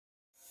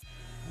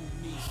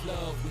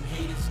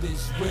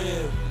this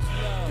real.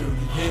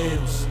 Dirty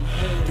Hills,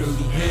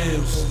 Dirty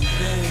Hills.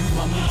 Cue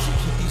my music,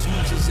 keep these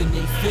losers in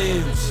they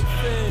fields.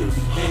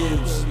 Dirty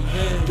Hills,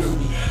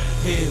 Dirty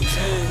Hills.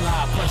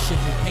 Fly pressure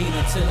and pain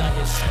until I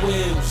hit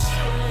squeals.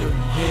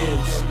 Dirty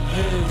Hills,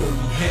 Dirty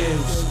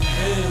Hills.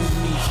 Who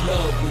needs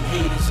love when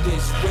hate is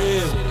this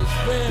real?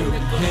 Dirty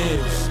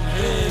Hills,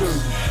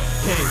 Dirty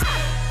Hills.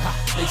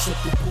 Lace up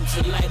the boots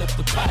and light up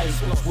the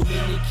Bibles. Women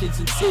and kids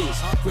in tears,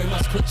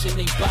 grandmas clutching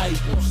their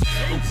Bibles.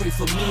 Don't pray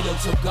for me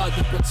though, tell God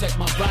to protect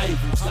my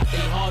rivals. Got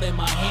they heart in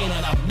my hand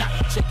and I'm not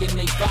checking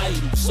they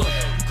vitals. So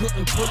you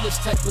couldn't pull this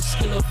type of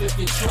skill up if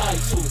you tried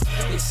to.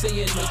 They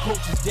saying the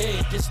coach is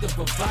dead, this the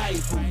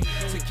revival.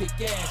 To kick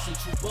ass and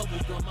chew bubble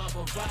gum, I've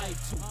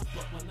arrived to.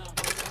 But when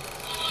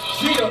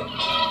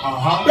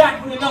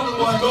Back with another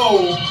one. Let's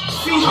go.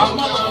 Season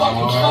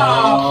motherfucking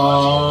 5.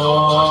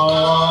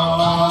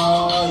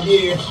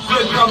 Yeah,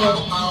 good brother.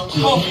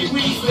 Kofi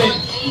Weesley.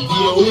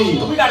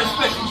 DOE. We got a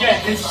special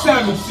guest. It's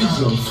Savage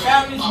season.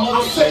 Savage I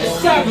said it's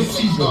Savage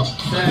season.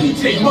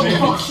 DJ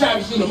motherfucking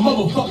Savage in the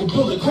motherfucking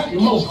building. Clap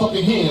your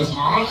motherfucking hands.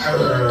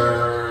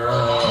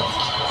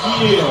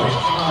 Yeah.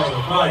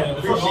 Fire.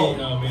 Appreciate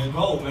that, man.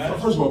 Go, man.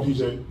 First of all,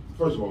 PJ.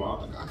 First of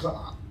all,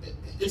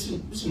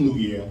 it's a new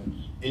year.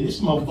 And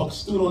this motherfucker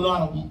still don't know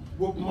how to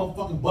work the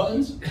motherfucking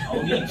buttons. I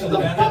don't need to,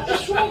 man.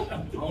 That's right. I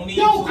don't need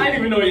Yo, to. I didn't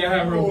even know you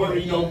had real Or,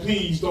 you know,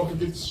 please don't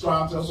forget to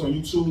subscribe to us on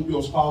YouTube. We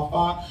on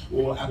Spotify.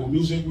 We on Apple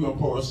Music. We on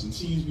Pro Wrestling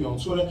Tees. We on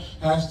Twitter.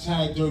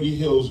 Hashtag Dirty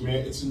Hills, man.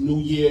 It's a new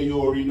year. You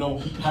already know.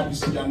 Happy to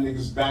see y'all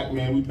niggas back,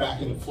 man. We back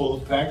in full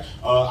effect.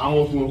 I don't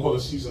know if you want to call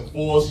it season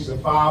 4, season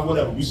 5,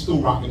 whatever. We still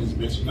rocking this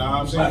bitch. You know what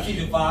I'm saying? About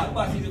season 5.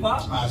 About season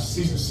 5.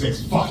 Season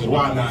 6. Fuck it.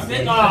 Why not?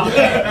 Six?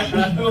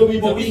 Man? You feel me?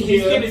 But we We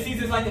here. skipping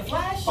seasons like the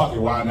Flash? Fuck it.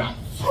 Why not?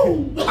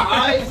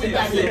 Alright, we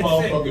back in the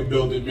motherfucking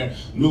building, man.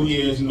 New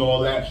Year's and all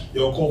that.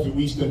 Yo, Kofi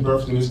Weesley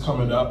birthday is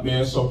coming up,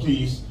 man. So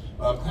please,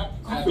 clap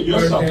for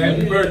yourself, man.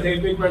 Happy birthday,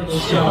 big birthday.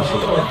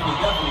 Definitely,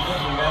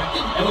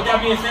 man. And with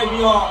that being said,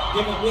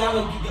 we have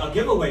a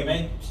giveaway,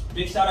 man.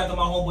 Big shout out to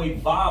my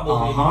homeboy Bob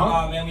over here.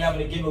 Man, we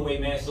having a giveaway,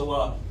 man.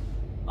 So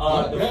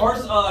the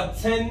first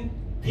 10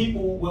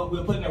 people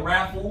we'll put in a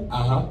raffle.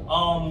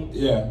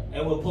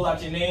 And we'll pull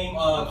out your name.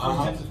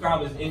 First 10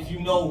 subscribers. If you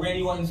know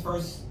Randy Orton's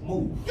first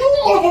move. You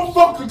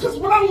motherfucker, because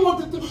what I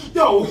want to do,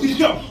 yo,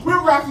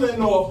 we're raffling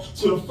off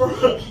to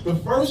the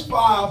first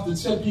 5 to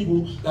 10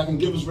 people that can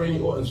give us Randy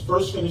Orton's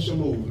first finishing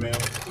move, man.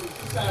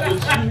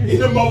 In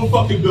the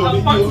motherfucking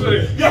building.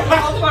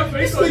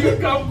 These niggas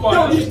come for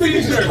Yo, these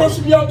niggas just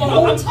cursing me out the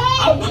whole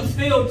time. I'm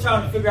still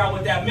trying to figure out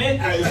what that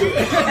meant. It's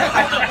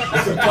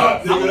a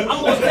cut, nigga.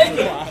 I'm gonna take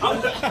it.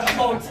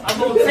 I'm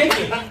gonna take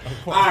it.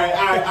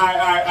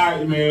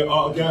 Alright, man.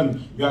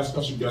 Again, we got a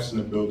special guest in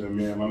the building,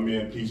 man. My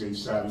man PJ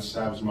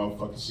Savage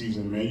motherfucking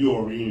season, man. You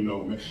already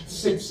know, man. It's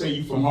safe to say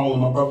you from Harlem,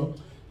 my brother.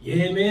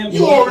 Yeah, man.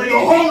 You already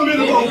know Harlem in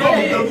the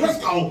motherfucker. Let's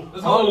go.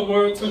 Harlem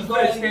World 2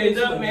 Flash stand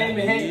up, man.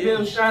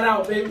 Hank shout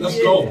out, baby. Let's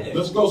go.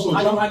 Let's go. So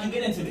how'd you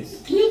get into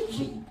this?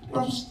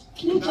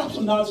 Can you drop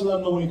some nods and let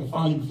them know where they can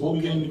find you before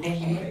we get into the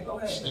question? Okay, go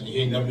ahead. He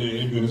ain't never did an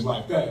interview in his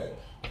life. That.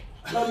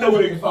 Let them know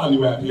where they can find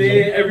you at, PJ.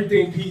 Man,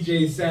 everything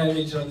PJ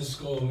Savage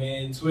 _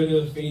 man.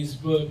 Twitter,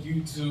 Facebook,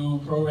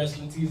 YouTube,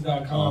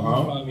 ProWrestlingTees.com. You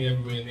can find me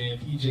everywhere, man.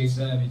 PJ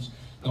Savage,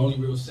 the only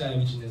real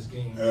savage in this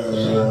game.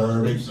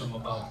 Something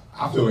about.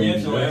 I feel like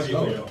you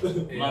everywhere.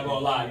 I'm not gonna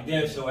lie, you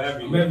damn show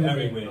everywhere.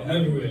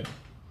 Everywhere.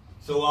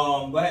 So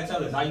go ahead,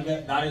 tell us how you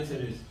got into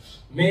this.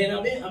 Man,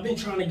 I've been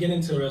trying to get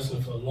into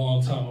wrestling for a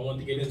long time. I wanted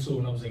to get into it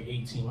when I was like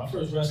 18. My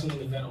first wrestling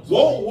event was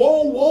Whoa.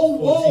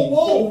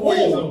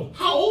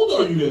 How old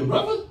are you then,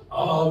 brother?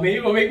 Oh, man,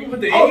 you gonna make me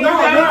put the now.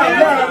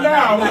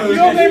 You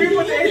gonna make me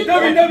put the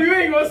WWE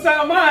ain't gonna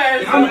sound my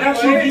ass. I'm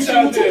actually be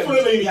single too for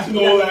the ladies and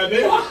all that, man.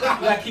 You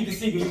gotta keep the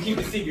secret. You keep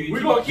the secret. We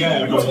gonna keep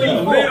it. We gonna keep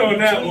the lid on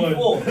that one.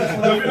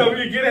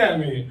 WWE, get at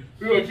me.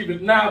 We gonna keep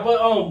it. Nah, but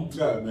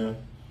God, man.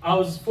 I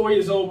was 4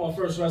 years old. My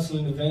first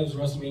wrestling event was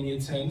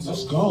WrestleMania 10. So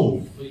Let's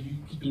go. You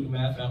can do the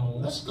math at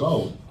home. Let's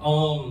go.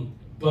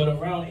 But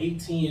around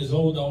 18 years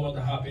old, I wanted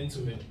to hop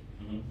into it,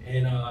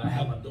 and I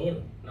had my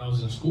daughter. And I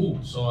was in school,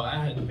 so I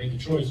had to make a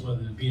choice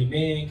whether to be a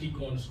man, keep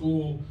going to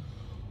school,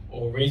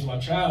 or raise my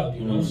child.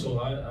 You know, so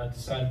I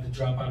decided to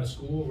drop out of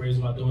school, raise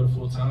my daughter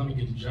full time, and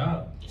get a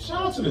job.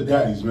 Shout out to the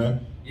daddies,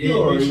 man.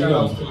 Yeah, big shout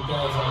outs to the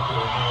guys out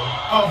there,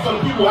 man. For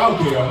the people out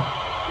there,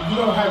 if you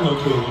don't have no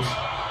kids,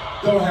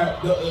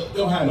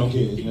 don't have no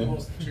kids, man.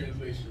 The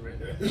translation right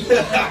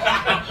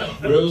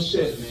there. Real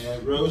shit,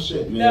 man. Real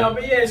shit, man. Now,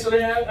 but yeah, so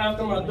then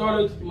after my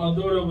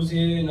daughter was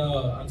here, and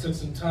I took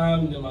some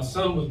time, and then my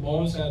son was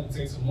born, so I had to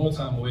take some more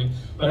time away.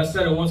 But I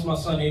said that once my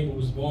son Abel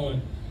was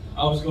born,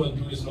 I was going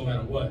to do this no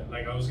matter what.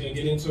 Like, I was going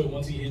to get into it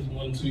once he hit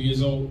 1, 2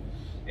 years old.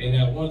 And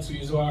at 1, 2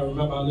 years old, I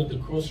remember I lived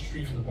across the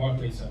street from the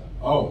Barclays Center.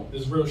 Oh.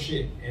 This is real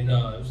shit. And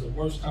it was the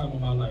worst time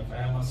of my life. I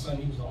had my son,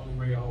 he was the only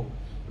ray of hope.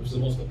 It was the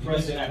most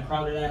depressing. That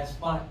crowded ass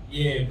spot.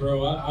 Yeah,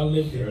 bro, I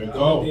lived there. There you go.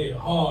 I lived there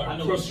hard. I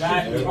know Across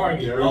exactly. the street from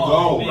Target. There you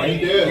go,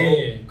 right there.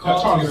 Yeah.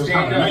 That Target is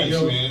kind of nice,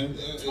 yo. man.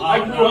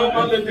 I grew up,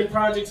 I lived in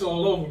projects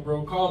all over,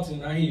 bro.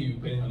 Carlton, I hear you,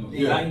 man.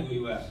 Yeah, I know where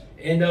you at.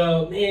 And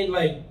man,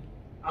 like,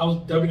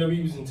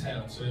 WWE was in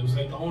town, so it was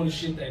like the only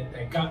shit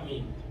that got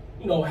me,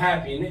 you know,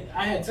 happy. And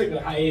I had took a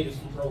hiatus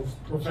from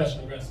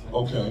professional wrestling.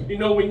 Okay. You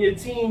know, when your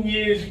teen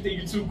years, you think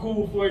you're too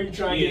cool for it, you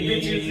try and get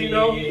bitches, you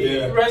know?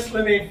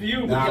 Wrestling ain't for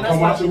you. Nah, and come that's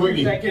watch it with why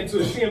me. back into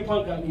it. CM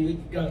Punk got me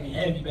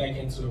heavy back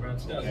into it around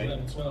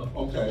 2011, 12.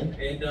 Okay.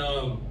 And,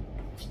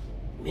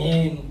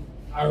 man,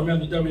 I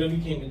remember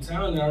WWE came in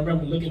town, and I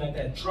remember looking at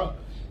that truck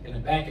in the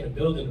back of the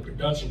building, the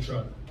production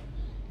truck.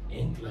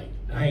 And like,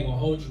 I ain't gonna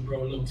hold you,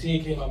 bro. A little tear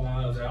came out my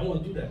eye. I was like, I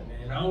want to do that,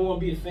 man. I don't want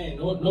to be a fan.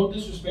 No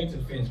disrespect to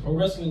the fans. Pro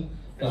wrestling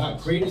has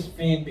the greatest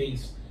fan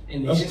base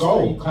in the Let's history.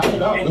 go. Clap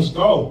it up. Let's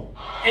go.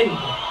 Anything.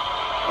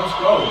 Let's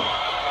go.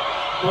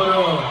 But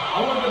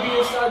I wanted to be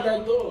inside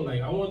that door.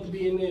 Like, I wanted to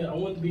be in there. I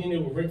wanted to be in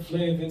there with Ric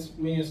Flair, Vince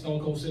McMahon, Stone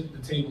Cold sit at the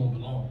table and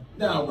belong.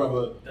 Now,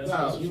 brother,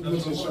 you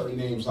mentioned certain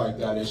names like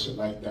that and shit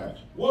like that.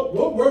 What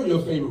were your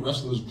favorite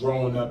wrestlers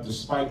growing up,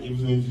 despite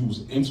even if you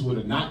was into it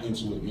or not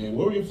into it, man?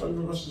 What were your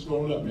favorite wrestlers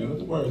growing up, man? Let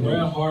the word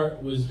Bret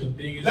Hart was the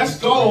biggest Let's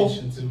go.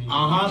 inspiration to me.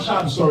 Shout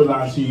out to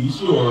Storyline T.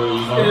 Sure.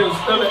 It was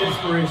still an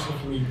inspiration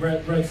for me.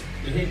 Brett's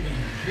the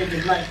hit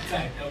the Black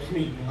Attack. That was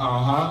me, man.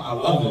 I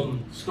love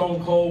it.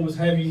 Stone Cold was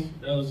heavy.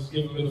 That was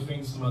giving middle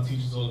fingers to my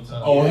teachers all the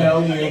time. Oh,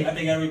 hell yeah. I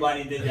think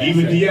everybody did that.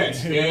 Even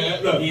DX. Yeah,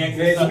 look.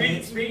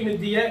 DX Speaking of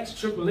DX,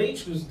 Triple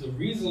H was the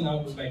reason I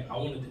was like, I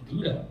wanted to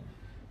do that.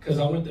 Because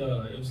I went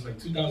to, it was like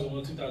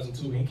 2001,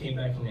 2002, and he came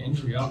back from the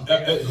injury. I was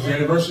there. His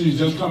anniversary is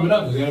just coming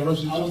up. I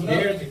was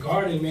there at the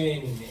Garden,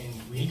 man, and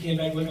when he came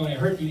back looking like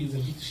Hercules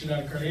and beat the shit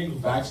out of Kurt Angle.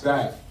 Facts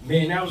that.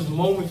 Man, that was the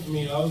moment for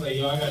me. I was like,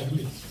 yo, I gotta do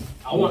this.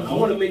 I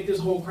want to make this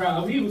whole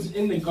crowd. He was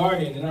in the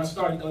Garden, and I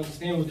started to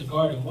understand what the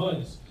Garden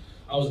was.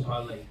 I was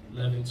about like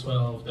 11,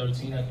 12,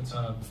 13 at the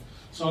time.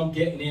 So I'm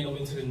getting in, I'm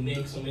into the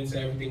Knicks, I'm into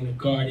everything, the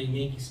Garden,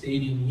 Yankee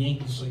Stadium, the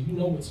Yankees, so you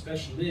know what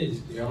special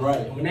is. Yeah, right.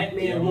 And when that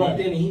man walked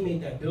in and he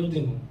made that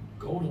building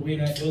go the way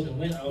that building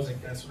went, I was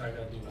like, that's what I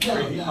gotta do.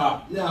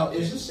 Now,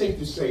 is it safe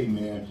to say,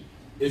 man,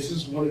 is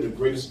this one of the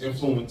greatest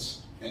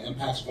influence and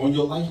impacts on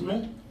your life,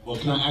 man? Or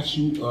can I ask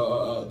you,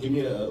 give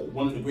me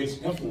one of the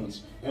greatest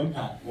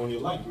impact on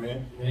your life,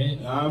 man? You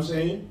know what I'm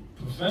saying?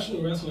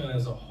 Professional wrestling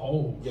as a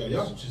whole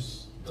is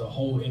just the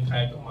whole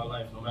impact of my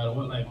life, no matter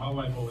what. Like, my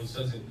wife always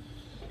says it.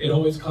 It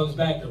always comes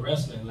back to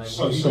wrestling. Like,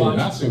 so you're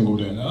not single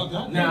then? Nah,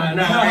 I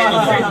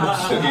ain't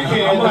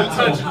single. I'm gonna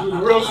touch you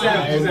with real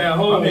savages at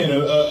home. I mean, a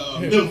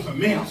milk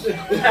ma'am.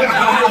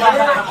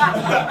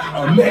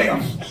 A ma'am.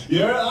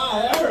 Yeah,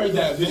 I heard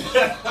that.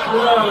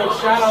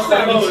 Shout out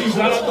to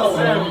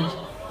Savage.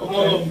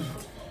 Okay.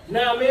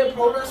 Nah, man,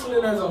 pro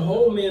wrestling as a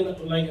whole, man,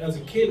 like as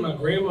a kid, me and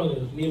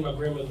my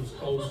grandmother was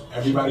close.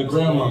 Everybody,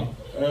 grandma.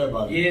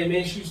 Everybody. Yeah,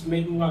 man, she used to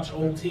make me watch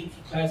old tapes,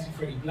 Classy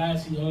Freddie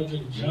Blassie, Andre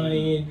the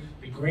Giant,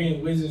 the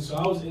Grand Wizard. So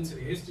I was into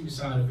the history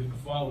side of it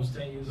before I was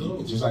 10 years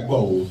old. Just like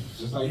Bo.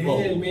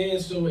 Yeah, man,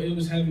 so it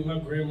was heavy. My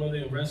grandmother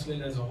and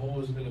wrestling as a whole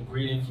has been a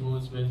great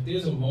influence. But if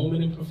there's a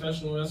moment in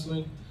professional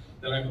wrestling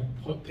that I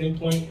could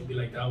pinpoint and be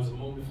like, that was a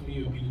moment for me,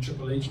 it would be the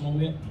Triple H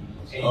moment.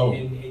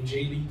 And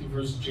Jay Lethal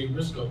versus Jay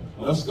Briscoe.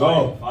 Let's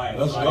go.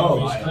 Let's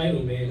go.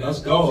 Title, man. Let's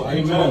go.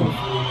 Amen.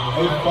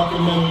 Hey,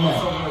 fucking man.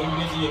 You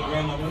mentioned your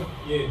grandmother.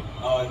 Yeah.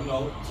 You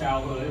know,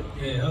 childhood.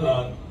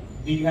 Yeah.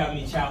 Do you have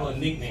any childhood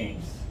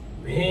nicknames?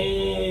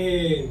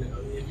 Man,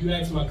 if you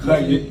ask my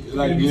cousin,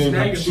 like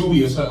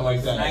Chewy or something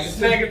like that.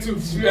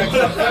 Snaggletooth. If you ask my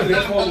cousin,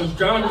 they call him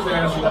John's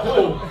ass a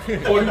pull.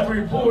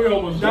 43 pull, he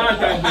almost died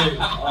that day.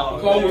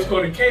 Almost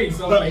caught a case.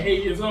 I was like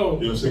 8 years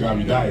old. Yo, shit got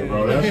me dying,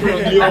 bro. That's real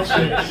New York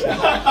shit.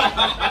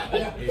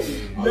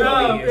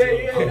 Nah,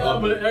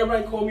 man, but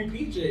everybody call me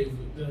PJ.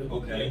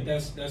 Okay,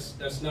 that's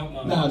not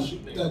my. Nah,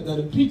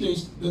 the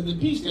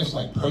PJ that's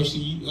like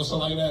Percy or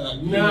something like that.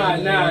 Like,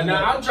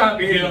 nah. I'll drop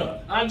it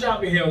here. I'll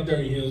drop it here on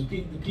 30 Hills.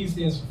 The P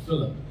stands for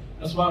Philip.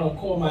 That's why I don't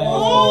call my ass.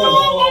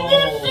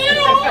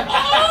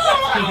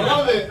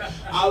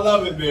 I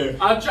love it, man.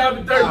 I'll drop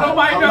it 30.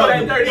 Nobody know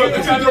that 30 Hills.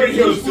 That's a 30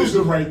 Hills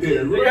exclusive right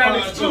there. We got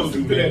an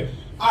exclusive there.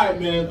 All right,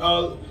 man.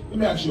 Let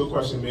me ask you a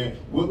question, man.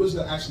 What was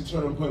the actual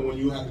turning point when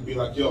you had to be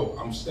like, yo,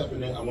 I'm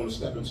stepping in, I want to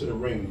step into the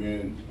ring,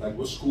 man? Like,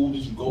 what school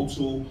did you go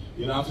to?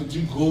 You know, did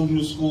you go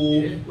to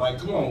school? Yeah. Like,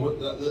 come on,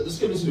 let's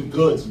get into the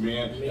goods,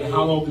 man. And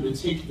how long did it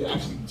take you to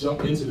actually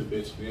jump into the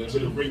bitch, man? To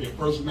the ring, your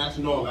first match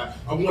and all that.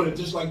 I want it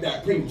just like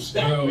that. Pringle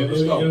stack, man.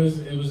 Let's go.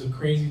 It was a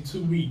crazy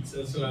 2 weeks.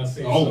 That's what I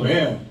say. Oh,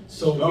 man.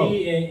 So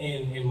me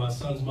and my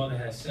son's mother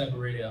had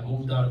separated. I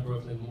moved out of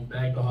Brooklyn, moved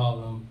back to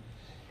Harlem.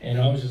 And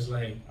I was just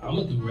like, I'm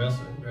gonna do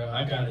wrestling, bro.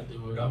 I gotta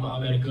do it. I'm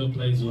at a good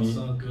place. My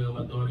son good,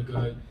 my daughter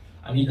good.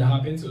 I need to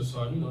hop into it.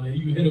 So, you know,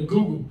 you hit a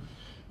Google.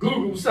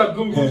 Google, what's up,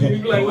 Google?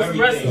 You be like, what's the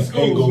wrestling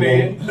schools,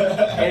 man?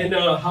 And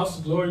House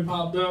of Glory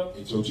popped up.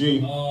 HOG.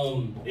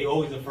 They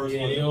always the first ones.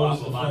 Yeah, they always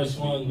the first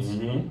ones.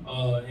 And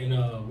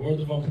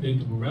World of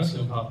Unpredictable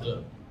Wrestling popped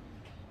up.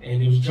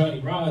 And it was Johnny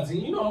Rods.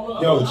 And you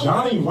know,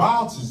 Johnny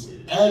Rods is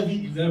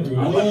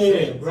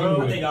everywhere.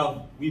 Bro, I think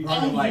we've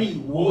heard him like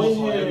almost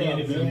on every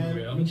interview.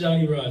 Man. I'm a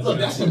Johnny Rods. Look,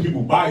 that's in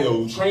people's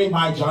bio. Trained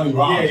by Johnny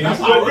Rods. Yeah, that's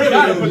how you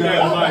gotta put it that in the is.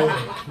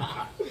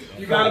 bio.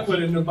 You gotta put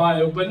it in the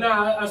bio. But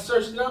nah, I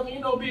searched it up. You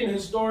know, being a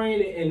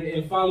historian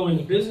and following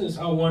the business,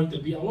 I wanted to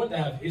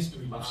have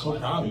history behind I'm so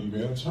proud of you,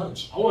 man.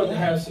 Church. I wanted to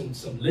have some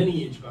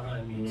lineage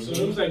behind me. So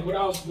it was like,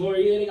 without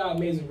Glory, yeah, they got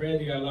Amazing Red.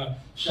 They got a lot.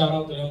 Shout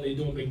out to them. They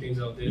doing big things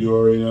out there. You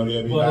already know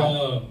they'll be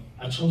back.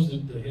 But I chose the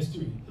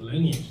history, the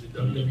lineage, the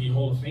WWE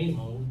Hall of Fame.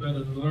 Who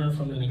better to learn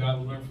from than the guy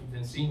who learned from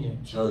than Senior.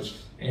 Church.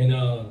 And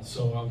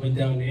so I went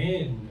down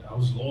there and I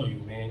was loyal,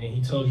 man. And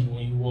he tells you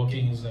when you walk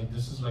in, he's like,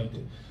 this is like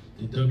the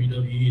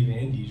WWE, the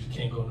Indies. You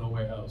can't go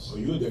nowhere else. So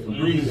you a different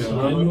breed, then,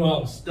 So I knew I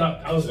was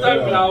stuck.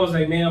 But I was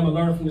like, man, I'm gonna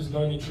learn from this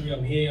learning tree.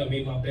 I'm here. I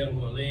made my bet. I'm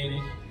gonna lay in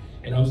it.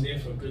 And I was there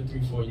for a good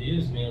 3-4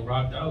 years, man.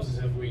 Rocked out. I was his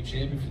heavyweight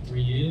champion for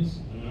 3 years.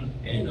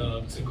 And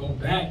to go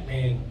back,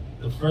 man,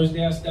 the first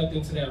day I stepped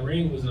into that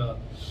ring was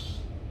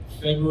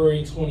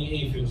February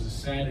 28th. It was a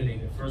Saturday.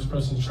 The first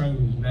person to train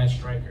me was Matt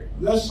Striker.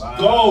 Let's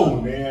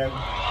go, man.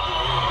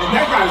 And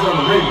that guy's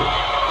underrated.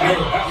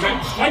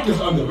 That Striker's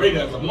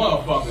underrated as a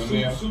motherfucker,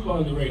 man. Super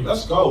underrated.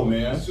 Let's go,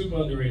 man. Super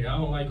underrated. I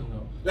don't like him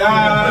though.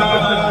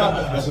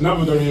 That's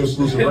another 30-year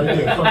exclusive right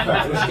there. Fun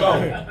fact. Let's go.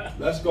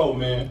 Let's go,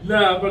 man.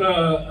 Nah, but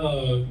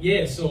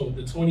yeah. So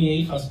the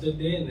 28th, I stood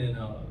there, and then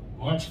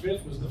March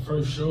 5th was the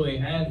first show they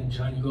had, and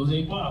Johnny goes,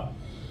 "Hey, Pop,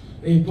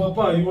 you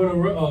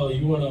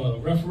wanna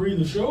referee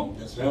the show?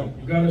 That's him.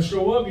 You gotta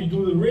show up. You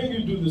do the ring.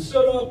 You do the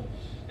setup,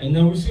 and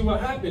then we see what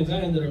happens."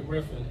 I ended up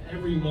refereeing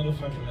every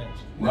motherfucking match.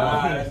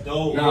 Nah, that's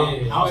dope. Now,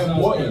 Yeah,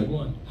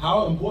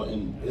 how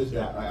important is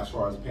that, like, as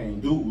far as paying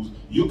dues?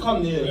 You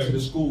come there to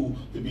the school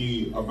to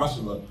be a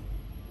wrestler,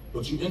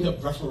 but you end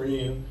up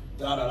refereeing,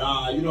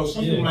 You know,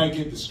 some people might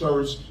get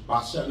discouraged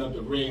by setting up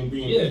the ring,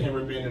 being the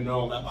cameraman and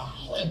all that. But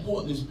how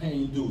important is paying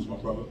your dues, my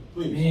brother?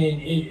 Please.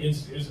 Man,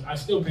 it's I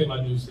still pay my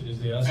dues to this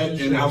day.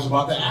 And I was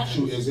about to ask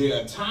you, is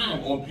there a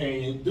time on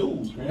paying your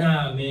dues, man?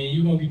 Nah, man,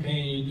 you're gonna be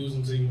paying your dues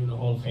until you're in the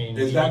Hall of Fame.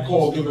 Is that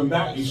called giving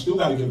back? You still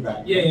gotta give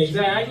back. Yeah,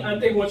 exactly. I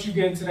think once you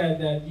get into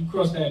that you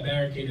cross that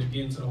barricade of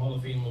getting to the Hall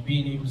of Fame or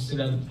being able to sit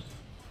at a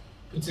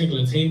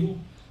particular table,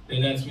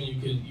 then that's when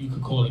you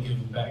could call it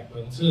giving back.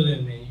 But until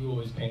then, man, you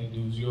always paying the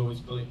dues. You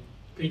always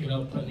pick it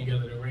up, putting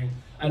together the ring.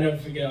 I never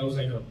forget. I was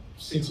like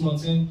 6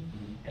 months in,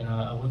 and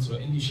I went to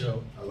an indie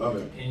show. I love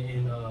it.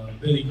 And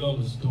Billy Gunn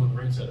was doing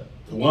the ring setup.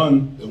 The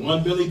one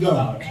Billy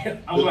Gunn.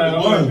 I'm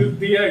like, this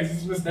DX,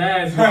 this is Mr.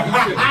 Ass.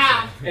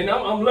 And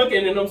I'm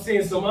looking and I'm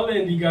seeing some other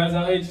indie guys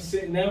out here just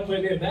sitting down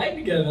putting their back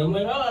together. I'm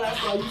like, oh,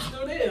 that's why you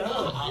still there,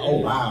 huh?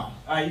 Oh, wow.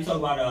 All right, you talk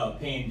about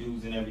paying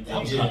dues and everything.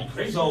 That was kind of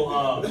crazy. So,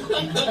 that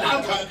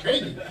was kind of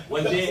crazy.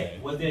 was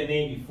there a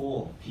name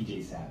before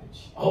PJ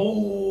Savage?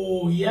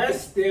 Oh,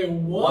 yes, there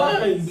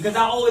was. Because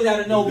I always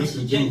had to know. This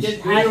is juice. There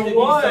has to be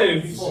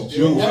something before. This is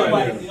juice.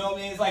 Everybody, you know what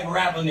I mean? It's like a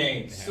rapper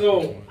name.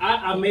 So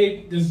I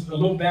made this a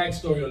little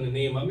backstory on the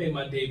name. I made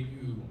my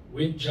debut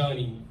with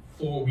Johnny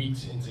 4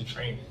 weeks into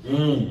training.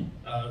 It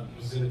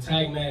was in a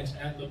tag match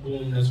at the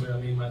Boom. That's where I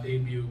made my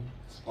debut.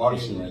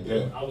 Audition right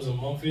there. I was a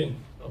month in.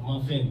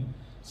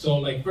 So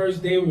like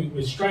first day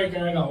with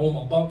Striker, I got all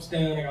my bumps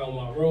down, I got all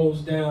my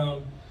rolls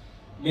down.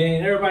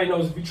 Man, everybody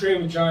knows if you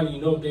train with Johnny,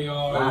 you know what they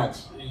are.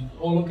 Facts.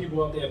 All the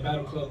people out there at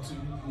Battle Club too,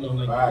 you know,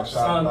 like Facts,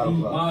 Sandy,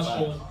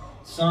 Masha,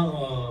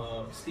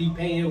 Steve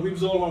Payne, we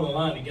was all on the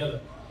line together.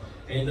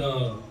 And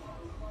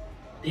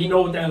they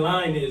know what that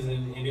line is,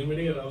 and they were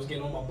there. I was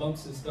getting all my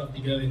bumps and stuff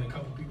together, and a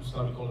couple people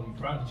started calling me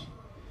Prodigy.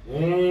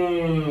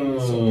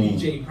 So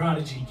PJ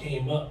Prodigy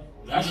came up.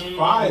 That's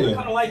fire. I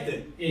kind of liked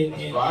it.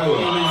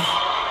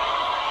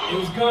 It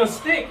was gonna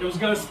stick. It was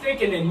gonna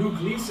stick, and then New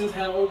Gleason's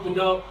had opened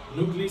up.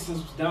 New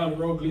Gleason's was down the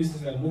road.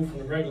 Gleason's had moved from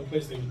the regular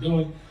place they were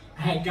doing.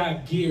 I had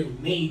got gear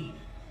made.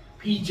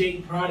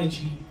 PJ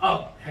Prodigy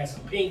up, had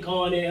some pink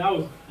on it. I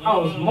was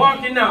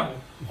marking out.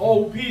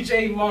 Oh,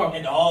 PJ Mark.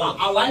 And all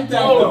I like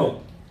that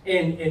though.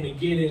 And the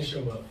gear didn't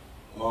show up.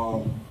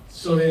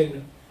 So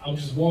then I'm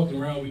just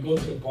walking around. We go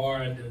to the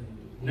bar.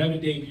 Never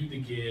debuted the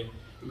gear.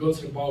 We go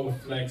to the bar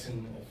with Flex,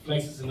 and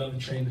Flex is another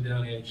trainer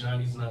down there.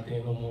 Johnny's not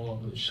there no more,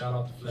 but shout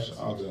out to Flex.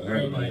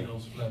 Everybody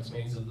knows Flex,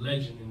 man. He's a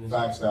legend in this.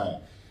 Facts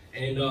that.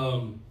 And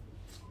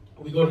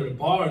we go to the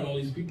bar, and all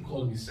these people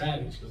calling me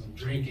Savage because I'm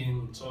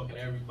drinking, talking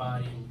to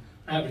everybody, and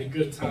having a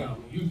good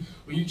time.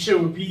 When you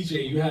chill with PJ,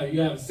 you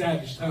have a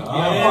savage time.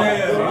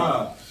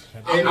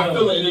 And I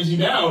feel the energy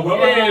now,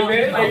 bro. Yeah,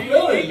 man. Like,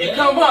 it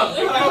come up.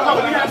 We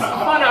have some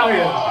fun out here.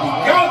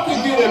 You got to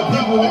get it,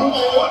 people.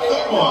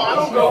 I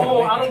don't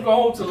go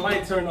home till the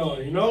light turn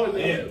on, you know?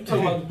 I'm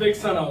talking about the big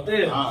sun out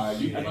there.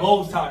 That's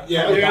Bowls time.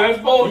 Yeah, that's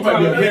Bowls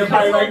time. You might be a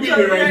vampire like me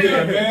right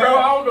there, man. Bro,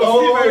 I don't go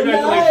sleep every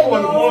night till like 4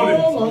 in the morning.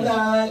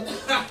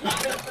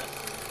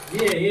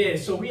 Yeah.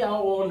 So we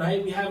out all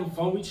night. We having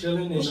fun. We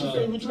chilling. What's your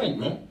favorite drink,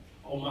 man?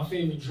 Oh, my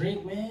favorite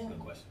drink, man? Good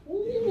question.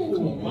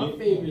 Ooh, my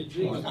favorite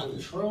drink is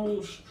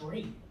Patron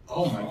Straight.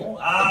 Oh my God.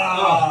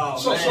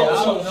 Oh, man,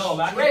 I don't know,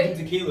 man. I can't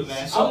do tequila,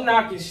 man. I'm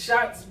knocking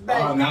shots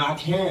back. Oh, nah, I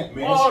can't,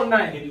 man. All I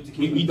night. can't do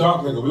tequila. We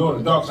dark liquor. We on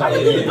the dark side. I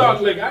can do the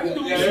dark liquor. I can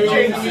do me and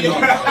Jameson.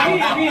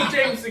 Me and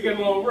Jameson get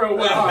along real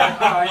well. All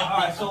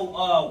right.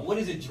 So, what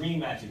is a dream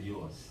match of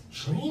yours?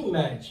 Dream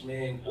match,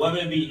 man. Whether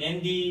it be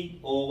indie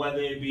or whether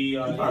it be...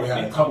 We probably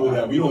had a couple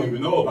that we don't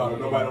even know about, or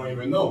nobody don't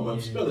even know, but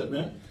spill it,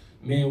 man.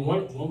 Man,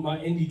 one of my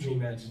indie dream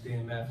matches,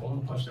 Dan Math, I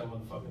want to punch that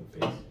motherfucker in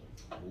the face.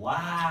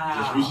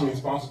 Wow. Just recently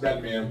sponsored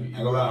that, man. I ain't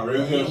gonna lie,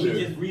 real hill We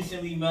shit. just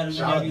recently met him.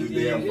 Shout out to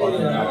the damn Yeah,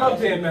 fucking I guy.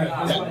 love Dan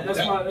Math. That's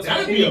That'd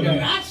my be a guy.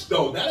 match,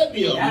 though. That'd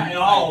be a match.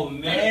 Oh,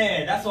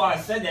 man. That's why I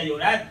said that, yo.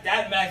 That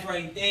match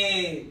right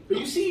there. But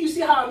you see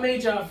how I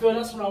made y'all feel?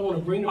 That's what I want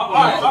to bring to All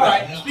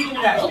right. Speaking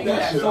of that, I love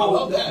that shit. I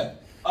love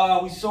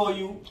that. we saw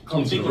you.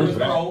 Come to the Big ring for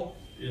that. Pro.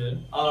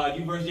 Yeah.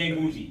 You versus Jay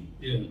Bougie.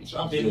 Yeah.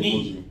 Shout out to The the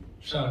knee. Bougie.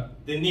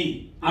 Shot. The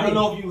knee. I don't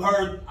know if you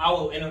heard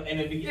in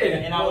the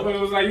beginning. Yeah. It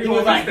was like, he you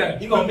was gonna like, miss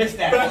that. you gonna miss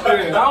that.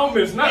 Yeah, I don't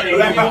miss nothing.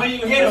 When you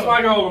hit That's him, why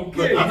I got him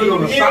Look, I've been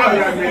on the side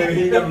of that man.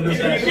 He never missed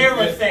you that hear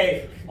shit. him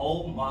say,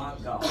 "Oh my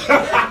God."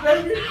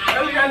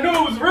 I knew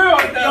it was real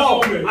at that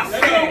moment. I I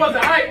said- knew it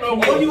wasn't hype no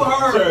more. All you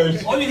heard,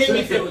 Sure. all you heard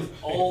me say was,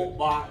 "Oh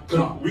my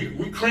God."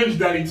 We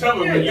cringed at each other,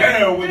 but Yeah.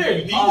 damn, when you Yeah.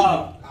 needed it.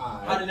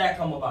 How did that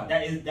come about?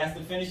 That's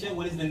the finisher.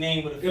 What is the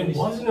name of the It finisher?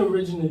 wasn't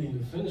originally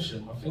the finisher.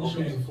 My finisher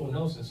Okay. was a Full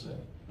Nelson slam.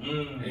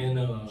 Mm.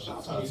 And Shout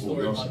out funny to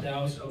story Full about that.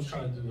 I was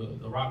trying to do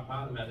the rock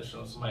bottom at the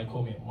show. Somebody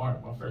called me at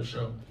Mark, my first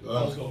show.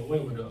 I was going to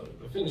win with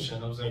the finisher.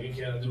 And I was like,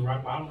 okay, I do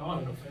rock bottom. I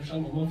don't know, finish.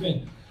 I'm going to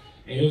win.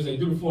 And he was like,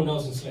 do the Full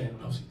Nelson slam. And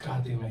I was like,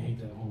 God damn, I hate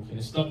that move. And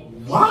it stuck with me.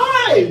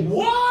 Why?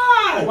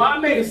 Why? Why I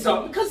made it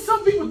something? Because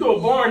some people do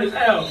it boring as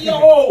hell.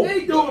 Yo!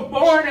 They do it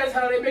boring as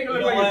hell. They make it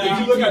look like a If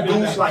you look at DT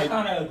dudes like, I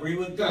kind of agree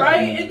with that.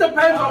 Right? It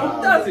depends on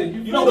who does it.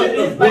 You know look, what it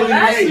look, is? Like Billy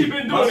Lashley May,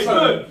 been my doing it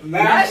son, good.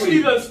 Lashley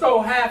Lashley done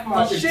stole half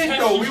my fucking shit Texas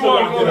though. We used to want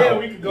to rock go it there. out.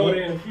 We could go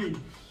there in a few.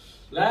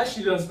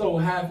 Lashley done stole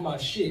half my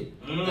shit.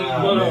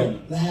 Nah,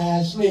 man.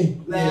 Lashley.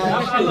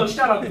 Look,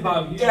 shout out to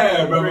Bobby.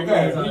 Yeah, bro. Great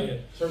guys out here.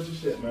 Search your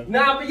shit, man.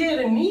 Nah, but yeah,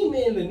 the knee,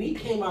 man, the knee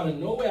came out of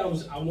nowhere.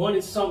 I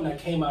wanted something that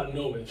came out of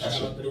nowhere.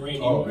 Shout out to the Randy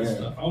Orton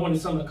stuff. I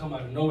wanted something to come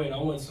out of nowhere, and I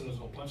wanted something that's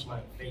gonna punch my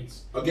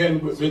face. Again,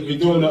 we're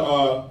doing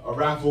a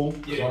raffle.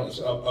 Yeah.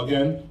 So,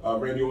 again,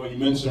 Randy Orton. You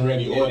mentioned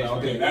Randy Orton.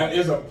 Okay, that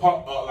is a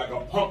pump, like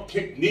a pump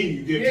kick knee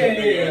you give to a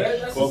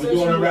nigga. That's But we're doing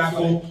a essentially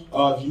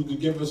raffle. If you could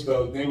give us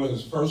the name of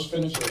his first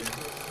finisher.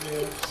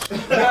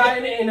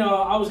 and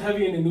I was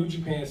heavy into New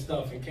Japan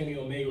stuff, and Kenny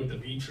Omega with the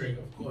V-Trick,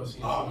 of course.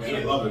 You know, Oh man,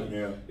 I love it,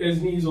 man.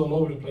 There's knees all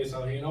over the place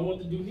out here, and I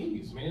wanted to do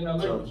knees, man. I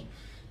like Sure. it.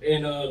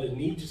 And the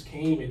knee just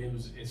came, and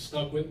it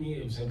stuck with me.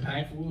 It was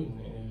impactful,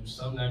 and it was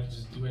something I could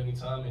just do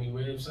anytime,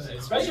 anywhere.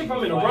 Especially if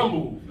I'm in a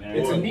rumble. Man.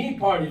 It's a knee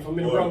party if I'm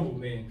in a rumble,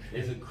 man.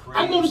 It's a crazy.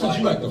 I noticed that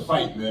you like to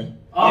fight, man.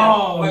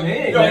 Oh, Yeah.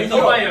 man. Yo, That's yo,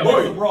 somebody else.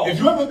 boy, brawl. If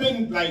you ever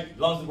been like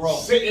Loves the brawl.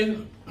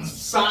 sitting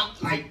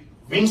like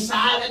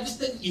ringside at this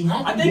thing, you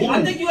have to move.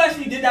 I think you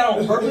actually did that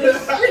on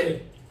purpose.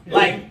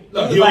 Like,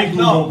 Look, you he like, always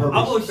moves on no, purpose.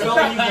 I'm gonna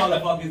show you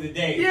motherfuckers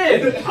today.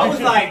 Yeah. I was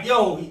like,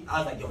 yo, he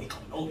coming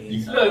over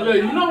here. Look,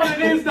 you know what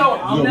it is, though?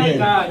 I'm Yo, that man.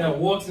 guy that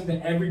walks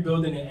into every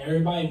building and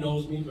everybody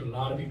knows me, but a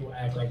lot of people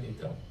act like they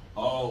don't.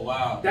 Oh,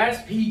 wow. That's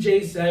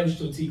PJ Savage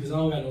to a T, because I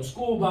don't got no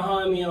school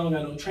behind me, I don't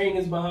got no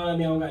trainers behind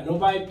me, I don't got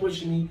nobody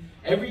pushing me.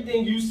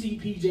 Everything you see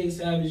PJ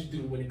Savage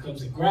do when it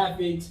comes to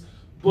graphics,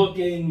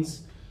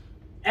 bookings,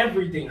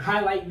 everything,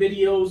 highlight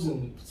videos,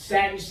 and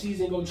Savage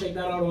Season, go check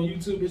that out on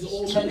YouTube. It's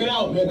all Check me. it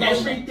out, man. That's-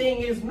 Everything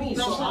is me.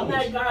 that's So I'm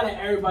Savage. that guy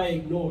that everybody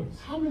ignores.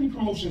 How many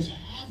promotions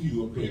have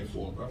you appeared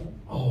for, brother?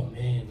 Oh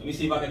man. Let me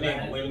see if I can name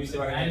it. Wait, let me see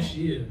if I can name Last it.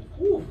 year.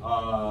 Woo.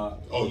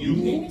 Oh, you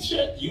named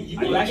shit? You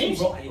I got actually names?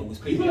 wrote, yo, it was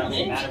crazy. You I got wrote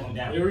names? mad of them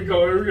down. Here we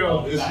go.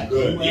 You This got is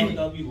good.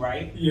 ULW,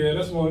 right? Yeah,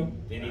 that's one.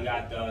 Then he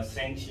got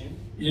Sanction.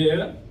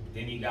 Yeah.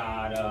 Then he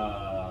got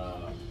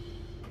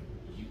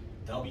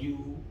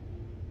UW.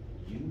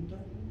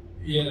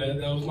 Yeah,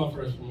 that was my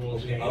first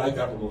promotion. I like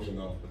that promotion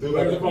though. I do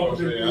like that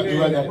promotion. Yeah, I do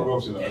like that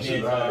promotion though. And That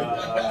shit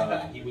then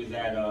right. he was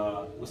at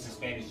what's the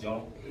Spanish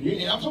joint?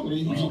 Yeah, I'm talking to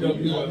you.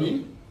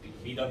 BWL.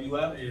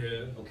 BWF.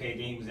 Yeah. Okay,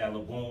 then he was at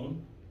Laboon.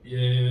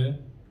 Yeah.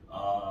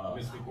 Uh,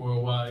 Mystic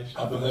Worldwide.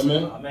 Upper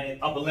Limit. I mean,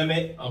 Upper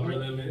Limit. Upper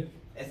Limit.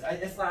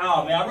 It's like,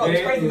 oh man, I wrote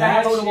it's crazy. I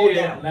Last wrote them all year,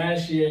 down.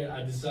 last year,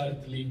 I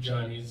decided to leave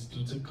Johnny's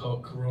due to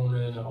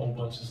Corona and a whole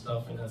bunch of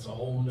stuff, and that's a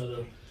whole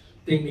nother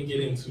thing to get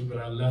into. But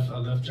I left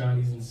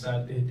Johnny's and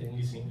decided to hit the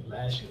indie scene.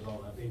 Last year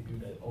alone, I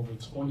debuted at over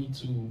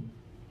 22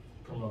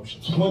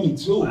 promotions.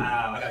 22.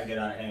 Wow, I gotta get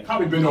out of hand.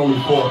 Probably been only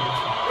 4. Yo,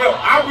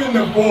 I've been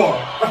to 4.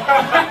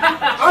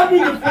 I've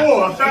been to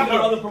 4. Speaking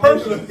of other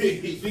promotions,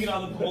 speaking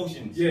of other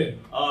promotions, Yeah.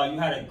 You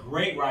had a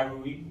great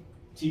rivalry,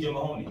 TJ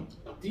Mahoney,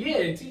 Yeah,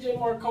 TJ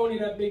Marconi,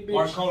 that big bitch.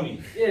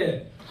 Marconi. Yeah.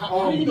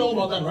 How do you know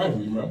about that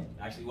rivalry, bro?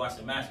 I actually watched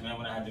the match, man,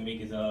 when I had to make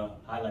his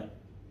highlight.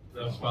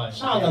 That's fine.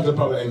 Shout out to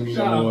Public Enemy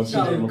number one,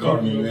 CJ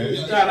McCartney, man.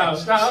 Shout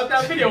out.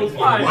 That video was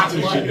fire.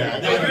 Watching shit now.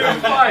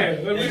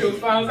 That video was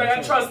fire. I was like,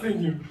 I trust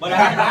in you. But I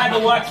had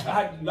to watch.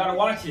 You gotta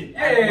watch it. I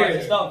had to watch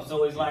the stuff.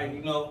 So it's like,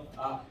 you know.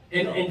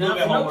 And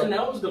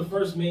that was the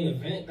first main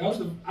event. That was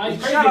the. I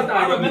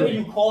remember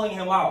you calling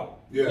him out.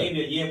 Yeah.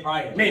 Maybe a year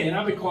prior. Man,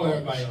 I've been calling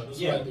everybody out.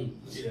 That's what I do.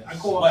 Yeah, I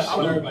call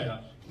everybody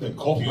out.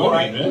 All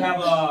right, we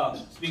have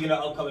speaking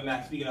of upcoming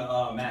matches.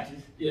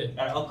 Yeah.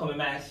 Got an upcoming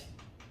match,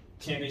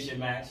 championship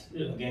match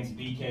against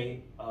BK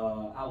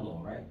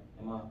Outlaw, right?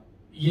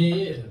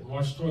 Yeah,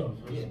 March 12th.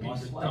 Yeah, March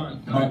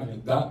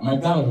 12th.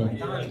 Mike Donovan.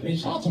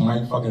 Shout out to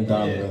Mike fucking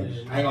Donovan.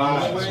 Yeah. I ain't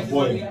gonna lie,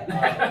 boy.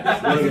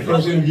 One of the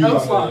first interviews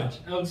Elks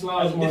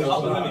Lodge,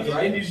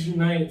 March Indies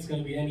Unite. It's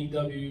gonna be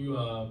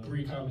NEW,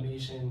 Bree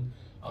combination.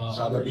 Shout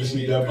out to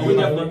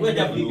BCW. We'll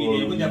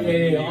definitely be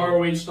there. Yeah,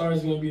 ROH Star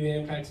is gonna be there.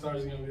 Impact Star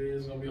is gonna be there.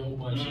 There's gonna be a whole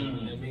bunch.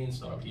 And the main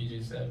star,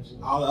 PJ Savage.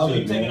 So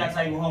you taking that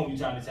title home? You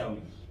trying to tell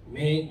me?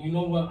 Man, you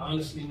know what?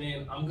 Honestly,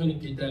 man, I'm gonna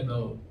get that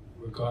belt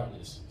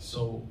regardless.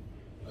 So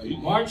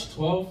March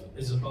 12th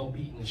is about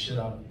beating the shit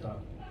out of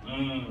Donovan.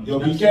 Yo,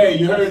 BK,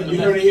 you heard it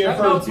here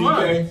first,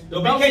 BK.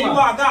 Yo, BK, you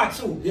I got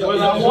too.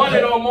 Whether I want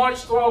it on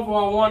March 12th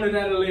or I want it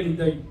at a later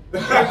date.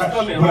 But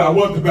I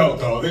want the belt,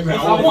 though.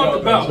 I want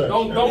the belt.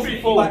 Don't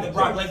be fooled. Like the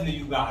Brock Lesnar,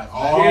 you guys.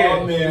 Oh,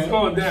 yeah, man. It's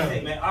going down.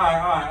 Hey, man. All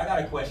right. I got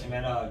a question,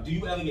 man. Do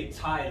you ever get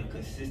tired of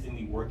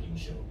consistently working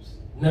shows?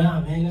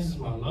 Nah, man. This is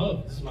my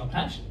love. This is my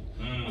passion.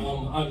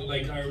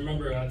 I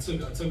remember I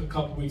took a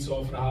couple weeks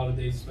off for the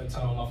holidays, spent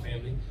time with my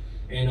family,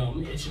 and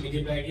I'm itching to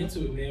get back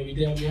into it, man. We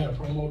had a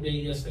promo day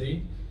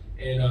yesterday,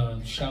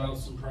 and shout out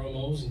some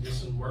promos and did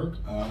some work.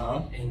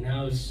 And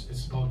now it's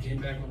about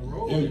getting back on the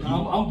road. Yeah,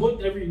 I'm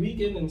booked every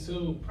weekend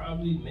until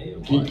probably May or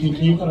March. Can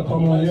you cut a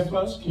promo on here for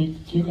us? Can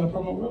you cut a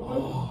promo real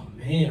quick? Oh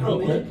man, how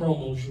many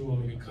promos you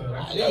want me to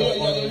cut?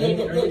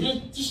 Yeah.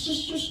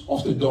 Just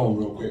off the dome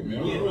real quick,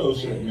 man. Real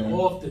shit, man.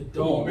 Off the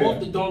dome. Off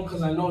the dome,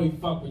 because I know he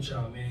fuck with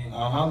y'all, man.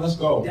 Let's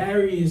go.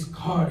 Darius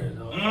Carter,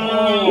 though.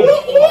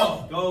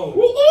 Go.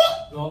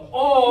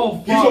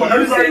 Oh, he's on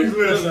everybody's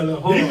list.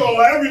 He's on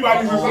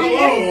everybody's list.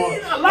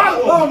 A lot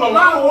of them.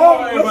 I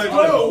love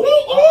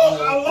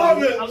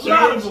it. A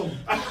lot of them.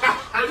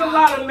 There's a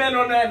lot of men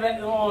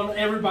on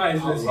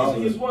everybody's list.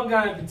 He's one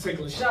guy in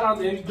particular. Shout out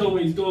to him. He's doing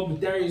what he's doing. But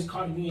Darius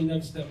Carter, he ain't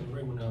never stepped in the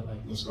ring with nothing like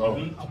Let's go.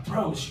 I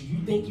promise you.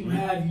 You think you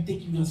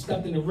done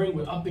stepped in the ring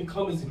with up and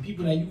comers and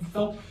people that you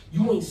felt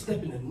you ain't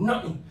stepping in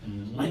nothing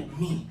like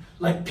me.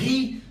 Like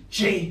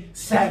PJ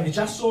Savage.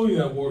 I saw you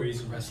at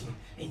Warriors of Wrestling,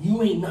 and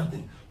you ain't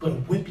nothing but a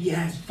wimpy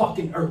ass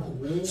fucking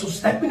Urkel. So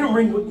step in the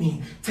ring with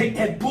me, take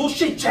that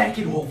bullshit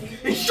jacket off,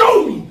 and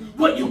show me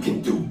what you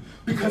can do.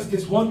 Because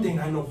there's one thing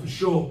I know for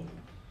sure.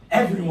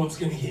 Everyone's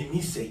gonna hear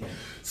me say,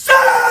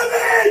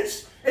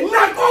 Savage! And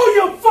knock all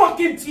your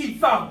fucking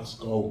teeth out. Let's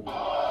go.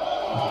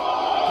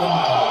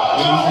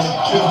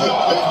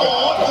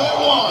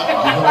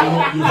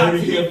 You heard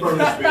it here first,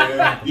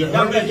 man. You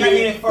heard it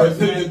here first,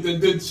 man.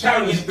 The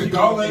challenge, the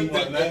gauntlet. You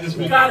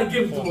gotta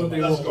give it to what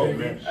they want. Let's go,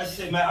 man. That's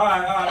it, man. All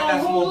right. I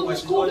got some more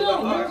questions. Cool down.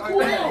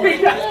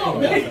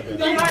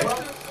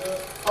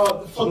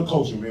 For the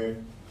culture,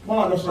 man. Why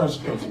not the French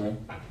Prince, man?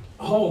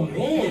 Oh,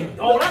 man.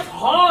 Oh, that's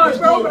hard,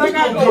 bro. But I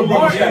gotta go with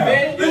Martin,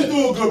 man. Let's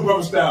do a good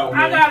brother style, man.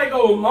 I gotta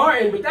go with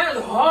Martin, but that's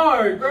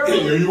hard, bro.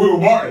 Yeah, you went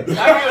with Martin. I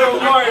gotta go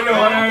with Martin, though.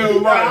 I gotta go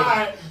with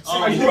Martin.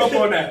 I grew up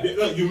on that.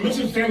 Look, you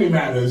mentioned Family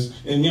Matters,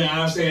 and you know what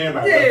I'm saying?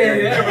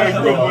 Everybody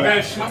grew up on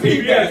that shit.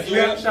 PBS,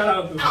 man. Shout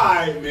out to him. All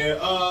right, man. I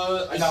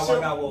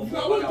got one.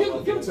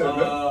 Give it to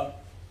him,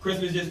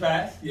 Christmas just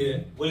passed. Yeah.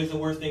 What is the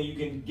worst thing you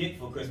can get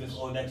for Christmas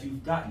or that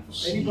you've gotten for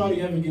Christmas?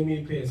 Anybody ever give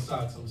me a pair of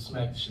socks, I'm gonna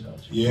smack the shit out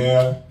you.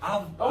 Yeah.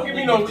 Don't give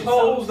me no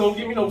clothes, don't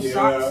give me no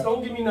socks,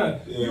 don't give me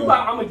nothing. Yeah.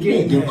 I'm a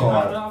game man.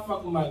 Card. I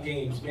fuck with my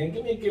games, man.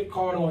 Give me a gift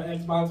card on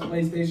Xbox,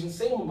 PlayStation,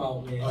 same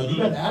amount, man. You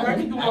got I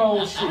can do my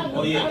own shit.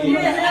 Oh, yeah.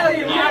 Hell yeah,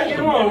 we gotta get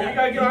on. We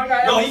gotta get on. I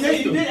got no, he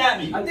said you did at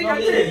me. I think I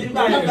did. You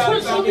got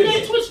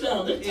Twitch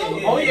now.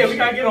 Oh yeah, we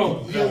gotta get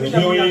on.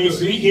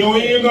 He don't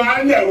even go out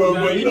of network,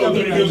 but you know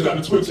Dirty Hills got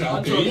the Twitch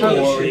out there. You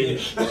don't worry.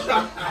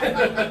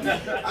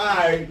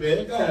 Alright,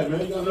 man. Go ahead,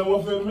 man. You got another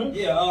one for me, man?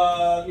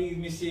 Yeah, let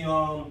me see.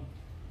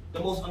 The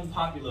most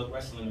unpopular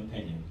wrestling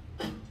opinion.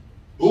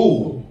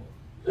 Ooh.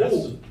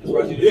 That's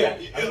yeah.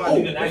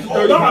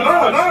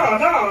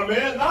 Nah,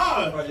 man.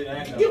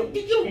 Give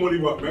him what he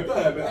wants, man. Go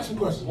ahead, man. Ask some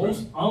questions.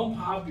 Most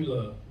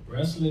unpopular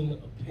wrestling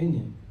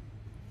opinion.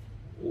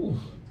 Ooh.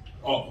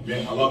 Oh,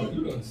 man, I love it.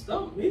 You done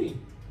stumped me.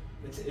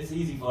 It's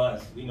easy for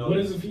us. We know. What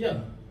is it for you?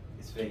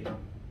 It's fake.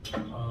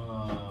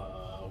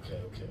 Okay.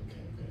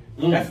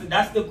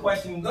 That's the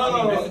question.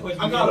 That's the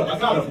question. I got it.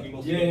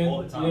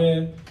 All the time.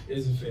 Yeah.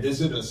 Is it fake?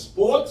 Is it a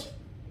sport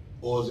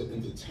or is it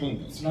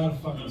entertainment? It's not a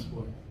fucking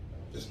sport.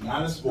 It's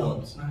not a sport.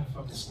 No, it's not a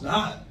fucking sport. It's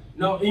not.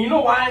 No, and you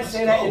know why I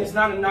say that? And it's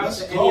not a knock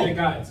to any of the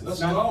guys. Let's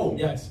go.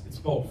 Yes, it's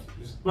both.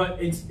 But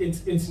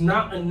it's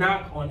not a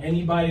knock on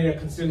anybody that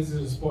considers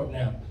it a sport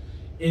now.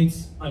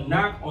 It's a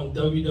knock on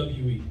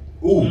WWE.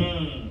 Ooh.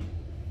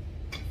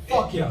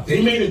 Fuck yeah.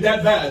 They made it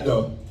that bad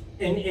though.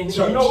 And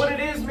you know what it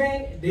is,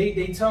 man?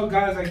 They tell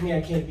guys like me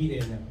I can't be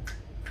there now.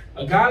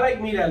 A guy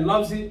like me that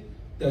loves it,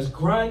 that's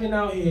grinding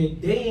out here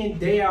day in,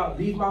 day out,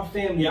 leave my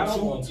family. I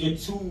don't want to. You're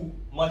too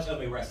much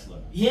of a wrestler.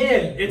 Yeah,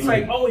 it's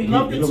like, oh, he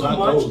loved it too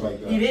much.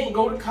 Like he didn't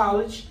go to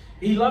college.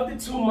 He loved it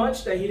too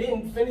much that he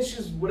didn't finish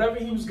his whatever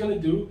he was gonna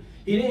do.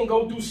 He didn't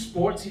go do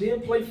sports. He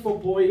didn't play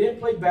football. He didn't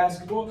play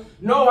basketball.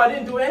 No, I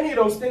didn't do any of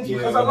those things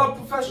because I love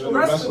professional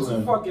wrestling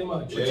too fucking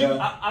much. Yeah.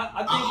 I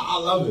think I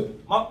love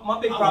it. My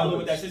big problem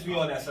with that, since we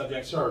on that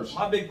subject, Church.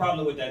 my big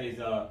problem with that is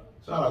Shout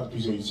out to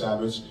PJ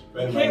Savage.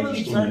 you can't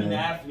really turn an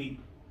athlete,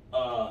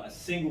 a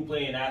single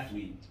playing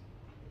athlete,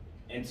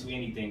 into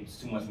anything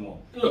too much more.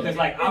 Look, Because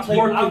like I it's played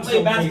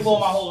working basketball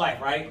some my whole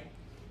life, right?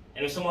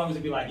 And if someone was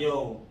to be like,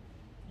 yo,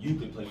 you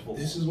could play football.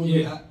 This is when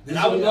And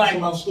I was like,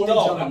 about dog,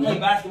 storytelling, I man.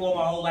 played basketball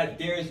my whole life.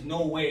 There is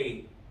no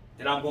way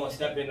that I'm going to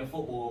step into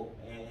football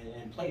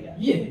and play that.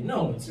 Yeah,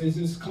 no,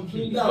 it's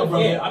completely No, different. bro.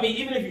 Yeah, I mean,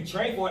 even if you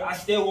train for it, I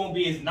still won't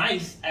be as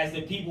nice as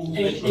the people who've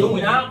been And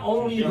doing not it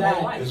only their that,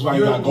 whole life. That's why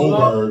you got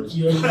Goldbergs.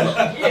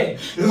 Yeah.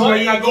 This is why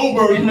you got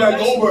Goldberg. You got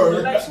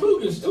Goldberg. Lex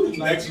Luger's too.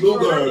 Lex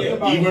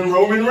Luger. Even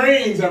Roman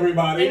Reigns,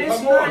 everybody. And it's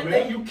Come not on,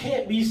 that man. you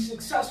can't be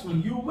successful.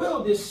 You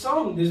will.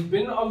 There's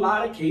been a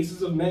lot of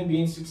cases of men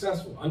being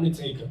successful.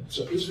 Undertaker.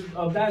 He's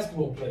a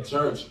basketball player.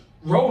 Church.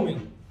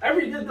 Roman.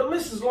 The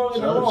list is long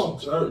and long.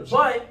 Church.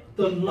 But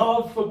the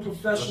love for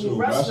professional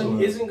wrestling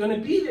wrestling. isn't going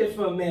to be there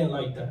for a man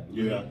like that.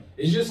 Yeah.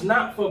 It's just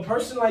not for a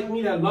person like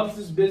me that loves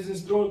this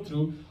business through and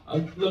through.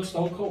 Look,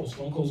 Stone Cold.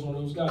 Stone Cold's one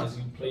of those guys.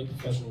 He played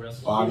professional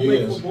wrestling. 5 he played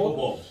years.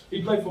 football.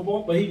 He played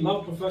football, but he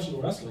loved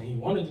professional wrestling. He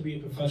wanted to be a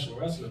professional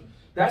wrestler.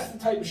 That's the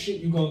type of shit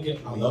you're gonna get.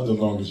 I love the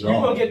longest You're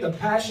yard. gonna get the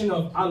passion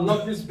of I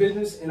love this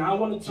business and I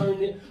want to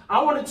turn it.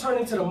 I want to turn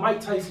into the Mike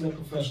Tyson of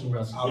professional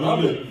wrestling. I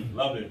love it.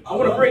 Love it. I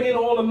want to bring in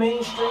all the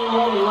mainstream,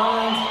 all the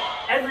lines,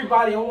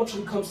 everybody. I want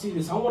you to come see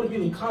this. I want to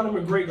be the Conor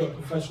McGregor of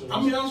professional I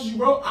wrestling. mean, honest with you,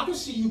 bro, I can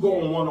see you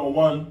going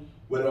one-on-one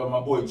with my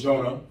boy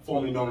Jonah,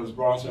 formerly known as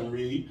Bronson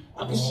Reed.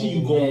 I can see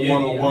you going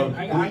one-on-one.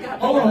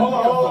 Hold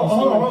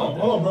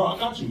on, bro. I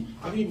got you.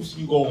 I can even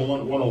see you going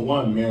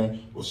one-on-one, man,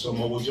 with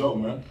Samoa Joe,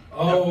 man.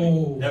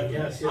 Oh, Definitely.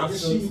 yes. I can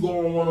see you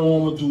going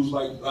one-on-one with dudes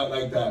like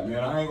that,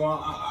 man. I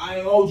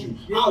ain't hold you.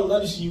 I'd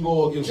love to see you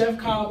go against Jeff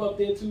Cobb up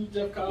there too.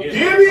 Jeff Cobb.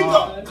 Here we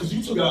go. Because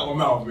you took it out my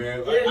mouth,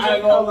 man. Like, Yeah, I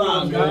ain't gonna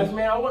lie, guys,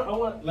 man. I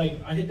want,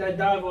 like, I hit that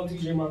dive on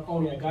TJ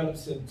Marconi. I got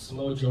upset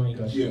Samoa Joe ain't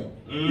got shit.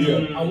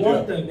 Yeah. I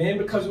want them, man,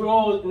 because we're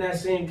all in that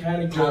same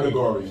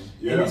category. And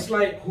Yeah. it's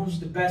like, who's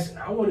the best?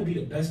 I want to be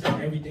the best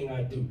at everything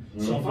I do.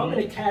 So if I'm in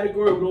a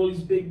category with all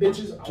these big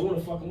bitches, I want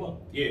to fuck them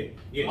up. Yeah.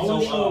 I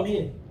want to show them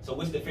here. So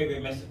what's the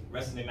favorite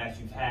wrestling match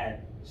you've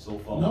had so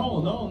far?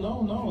 No. Relax,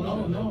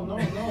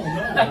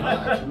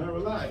 man.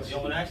 Relax. You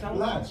don't want to ask now?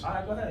 Relax. All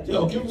right, go ahead.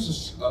 Yo, give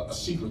us a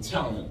secret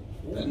talent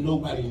that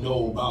nobody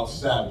know about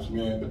Savage,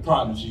 man. The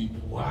Prodigy.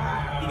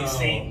 Wow. He can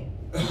sing.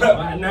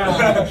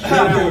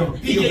 Nah.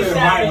 He can play the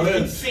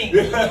violin. Sing.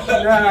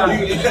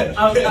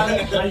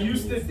 I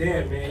used to,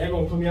 damn, man. They're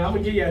going to put me out. I'm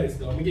going to get you at this,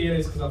 though. I'm going to get you at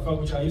this because I fuck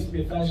with you. I used to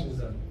be a fashion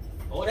designer.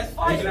 Oh, that's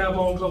I can fire. have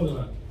my own clothing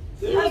line.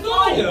 There you That's go.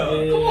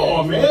 fire. Come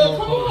on, man.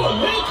 Come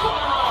on, man.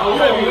 I'm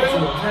heavy into it.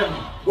 I'm heavy.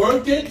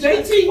 Work it,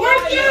 JT. Work I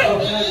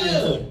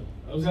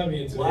it. was heavy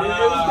into it.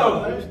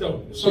 Wow. It was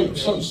dope. So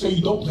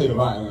you don't play the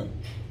violin?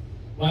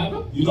 What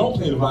happened? You don't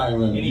play the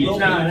violin. Any You don't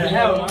Nah, play the the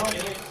hell violin? no.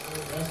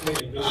 That's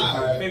it.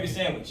 Alright. Favorite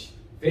sandwich?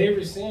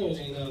 Favorite sandwich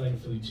ain't nothing like a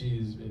Philly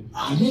cheese, baby.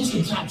 You mean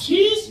some chopped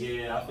cheese?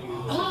 Yeah, I figured it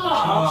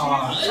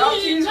was.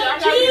 Chopped cheese. I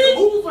gotta get a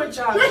move for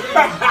chopped cheese.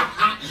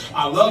 I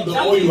love the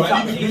oil.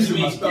 I need to grease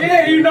my stomach.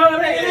 Yeah, you know what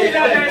I mean? Ain't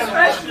not that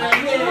special.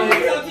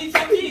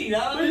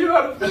 Yeah. When you go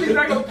to Philly,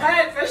 like a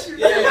pat, that shit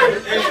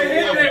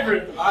hit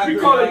different. We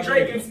call it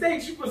Drake and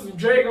Steaks. You put some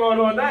Drake on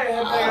all night,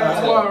 that thing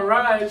that's why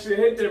ride, shit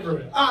hit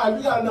different. Alright,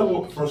 we got another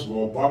one. First of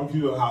all,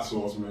 barbecue and hot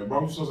sauce, man.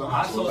 Barbecue sauce and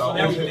hot sauce. sauce on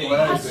I always everything. hit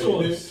Hot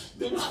everything. sauce.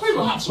 What's your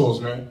favorite hot sauce,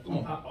 man? Come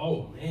on.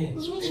 Oh man,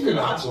 What's your favorite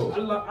hot sauce? I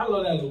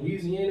love that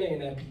Louisiana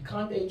and that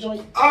picante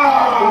joint.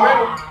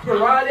 Ah!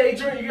 Parade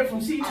joint you get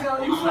from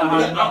C-Town. You feel me?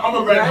 I'm a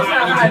red That's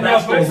not hot hot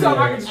enough, but it's Tabasco,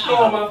 something I man. can just throw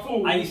on my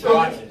food. I used to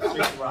watch it. Straight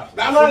to watch it.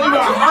 That's not even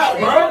hot,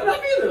 bro.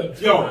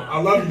 Yo, I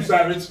love you,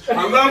 Savage. I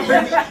love you. You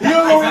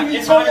don't know what we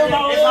It's talking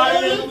hotter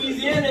about. than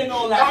Louisiana and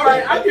all that.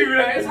 Alright, I give you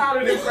that. It's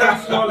hotter than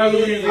France and all that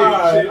Louisiana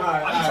Alright, shit.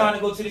 alright, I be trying to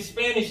go to the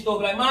Spanish store,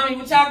 be like, Mommy,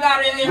 what y'all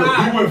got in here? You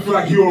hot?" went for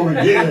like you over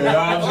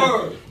there.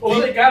 Word. All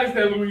they got is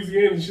that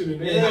Louisiana shit in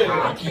there.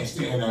 I can't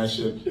stand that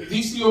shit.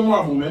 DC or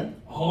Marvel, man?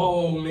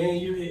 Oh man,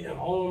 you hitting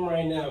home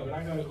right now, but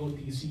I gotta go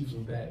DC for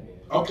Batman.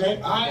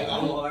 Okay, I I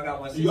got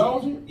one. You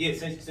got one? Yeah,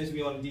 since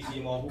we on the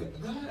DC Marvel. ahead.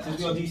 Since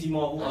we on DC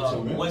Marvel, That's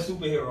it, man. what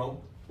superhero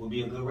would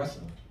be a good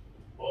wrestler?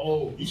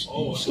 You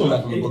still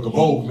not from the Book of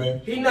Vogue, man.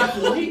 He not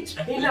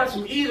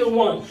from either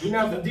one. He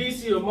not from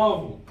DC or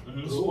Marvel.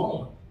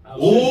 Spawn.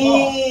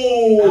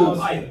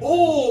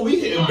 Oh, we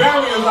hitting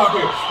barriers out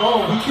here.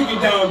 Spawn. We kicking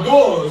down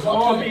doors.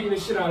 Spawn Okay. beating the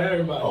shit out of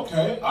everybody.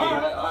 Okay, all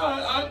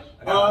right.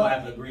 I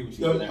have to agree with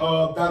you.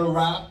 Battle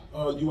rap.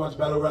 You watch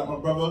battle rap, my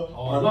brother?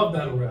 Oh, I love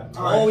battle rap.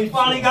 Oh, we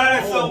finally got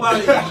at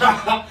somebody.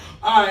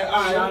 All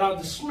right. Shout out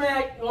to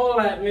Smack, all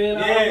that, man.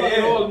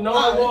 Yeah.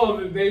 All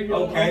of it, baby.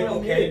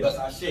 Okay. That's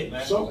our shit,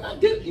 man. So I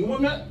get it. You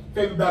want that?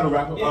 Favorite battle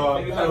rapper?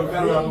 Favorite Battle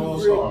rapper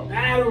all-star.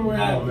 Battle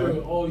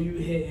rapper. Oh, you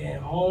hitting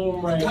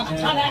home right now. I'm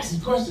trying to ask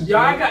these questions.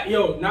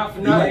 Not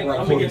for nothing. like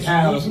I'm gonna get some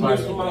Cows,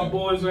 weakness from like my that.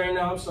 boys right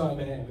now. I'm sorry,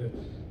 man.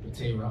 But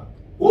Tay-Rock.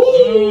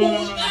 Ooh,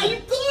 yeah, you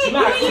good.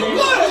 My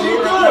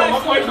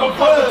boys don't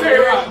fuck with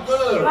Tay-Rock. I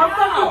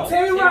fuck with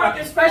Tay-Rock,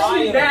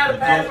 especially now the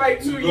past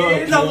like 2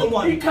 years.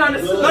 He kind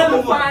of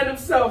solidified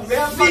himself, man.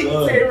 I fuck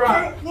with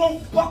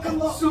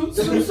Tay-Rock.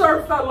 Sue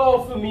Surf fell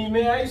off for me,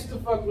 man. I used to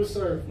fuck with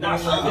Surf. Nah,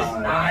 Surf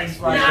is nice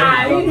right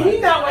now. Nah, he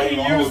not what he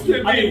used to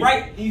be. I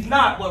mean, he's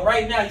not, but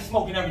right now he's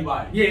smoking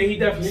everybody. Yeah, he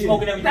definitely is.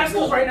 Smoking everybody. That's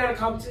because right now the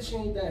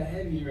competition ain't that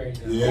heavy right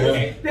now. Yeah.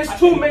 Okay. There's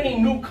too many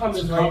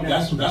newcomers right now.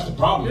 That's the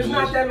problem. There's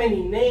not that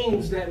many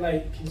names that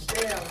like can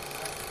stay out.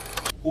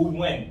 Who would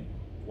win?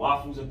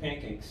 Waffles or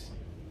pancakes?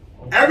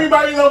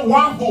 Everybody loves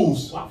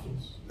waffles.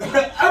 Waffles.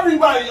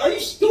 Everybody, are you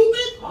stupid?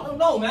 I don't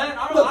know, man.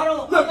 I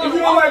don't. Look, if you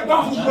don't like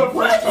waffles, you love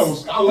French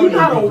toast. You're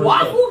not a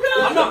waffle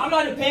guy? I'm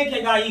not a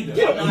pancake guy either.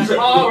 Yeah,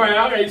 All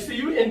right. See,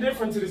 you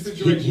indifferent to the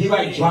situation. He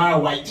like dry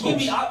white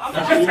toast.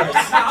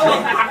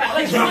 I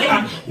like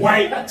slave.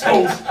 White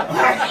toast.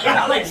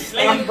 I like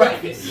slave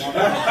breakfast.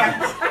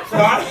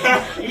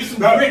 Eat some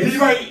grits. He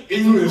like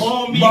English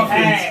Corned beef muffins.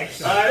 hash.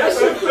 That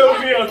shit fill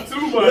me up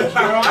too much,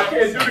 bro. I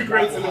can't do the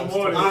grits in the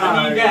morning.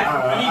 I need that.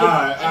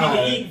 I need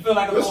to eat and feel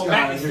like I'm This going guy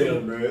back here,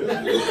 still. man.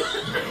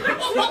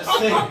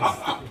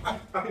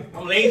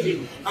 I'm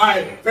lazy.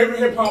 Alright, favorite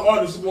hip hop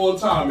artist of all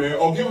time, man.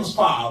 Or give us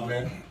 5,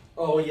 man.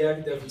 Oh yeah, I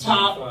can definitely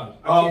Top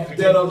five.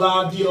 Dead or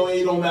Alive,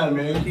 DOA, don't matter,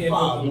 man. I can't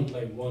 5. put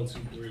like 1, 2,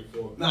 3,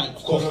 4. Nah, of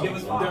course. Give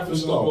us 5. Definitely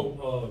Let's gonna go.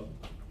 go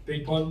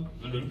Big Pun.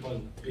 Big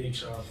Pun. Big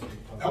shout out to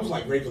Big Pun. That was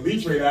like Ray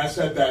Calitre that I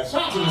said that.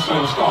 Shout out to the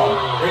Shining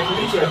Star. Ray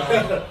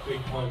Calitre.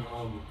 Big Pun.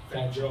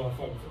 Fat Joe. I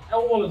fuck with.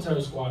 All the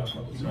Terror Squad. I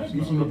fuck with.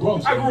 You from the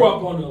Bronx. I grew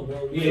up on them,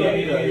 bro.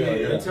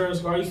 Yeah. The Terror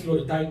Squad. I used to go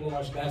to Dyke and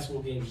watch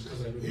basketball games just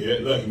because I knew. Yeah,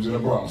 look, he was in the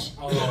Bronx.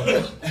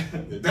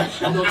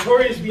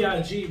 Notorious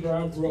B.I.G.,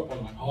 bro. I grew up on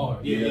them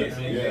hard. Yeah.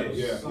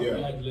 Something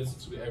I had to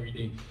listen to every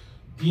day.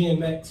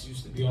 DMX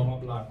used to be on my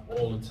block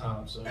all the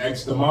time. So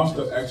X the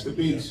Monster, X the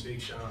Beast. Big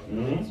shout out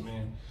to X,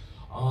 man.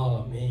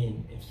 Oh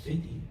man, and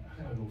 50.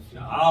 I gotta go 50.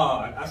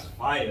 Oh, that's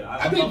fire.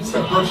 I think it's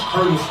the first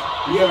Curtis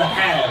we ever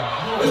had.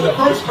 It's the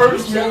first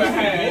Curtis we ever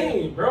had.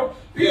 Game, bro.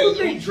 People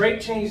think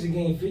Drake changed the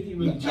game. 50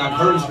 really changed. Not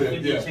Curtis did.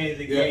 50 Yeah. changed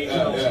the Yeah.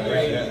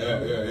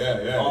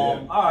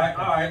 game. All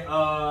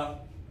right.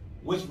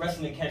 Which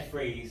wrestling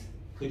catchphrase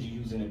could you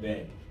use in a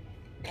bed?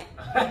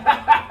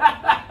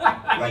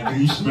 Like,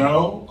 do you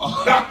smell?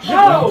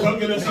 Yo!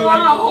 Cooking or something?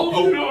 I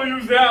hope you don't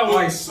use that one.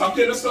 Like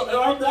sucking or something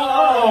like that?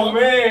 Oh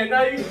man,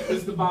 now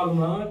it's the bottom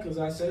line because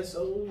I said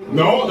so.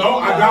 No,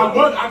 I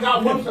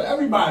got one for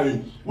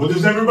everybody. What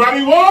does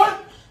everybody want?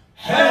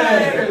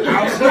 Hey!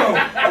 That's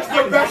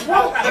the best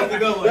one. That's a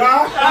good one.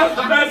 That's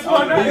the best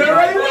one. That's You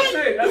ready?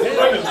 it. That's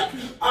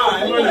it.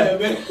 Alright,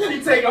 man.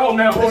 He take it home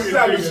now. It's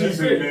 7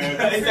 season, man.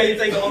 They say you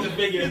take it on the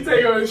figure. He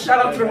take a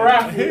shout out to the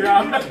raffle,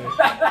 y'all.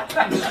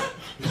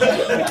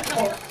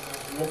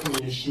 Walking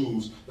in your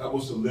shoes, that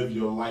was to live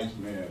your life,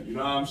 man. You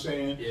know what I'm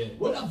saying? Yeah.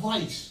 What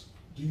advice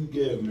do you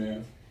give,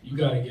 man? You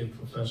gotta give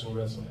professional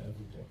wrestling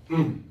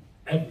everything.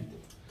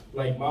 Everything.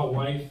 Like my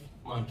wife,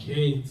 my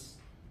kids,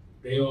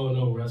 they all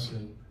know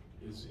wrestling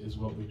is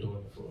what we're doing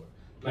it for.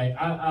 Like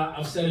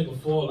I've said it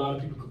before, a lot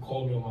of people could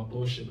call me on my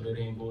bullshit, but it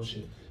ain't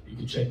bullshit. You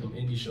can check them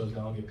indie shows that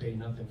I don't get paid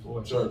nothing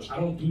for. Church. I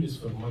don't do this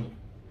for the money.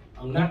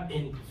 I'm not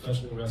in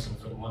professional wrestling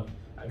for the money.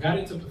 I got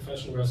into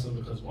professional wrestling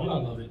because one, I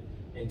love it,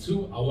 and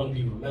two, I want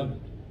to be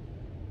remembered.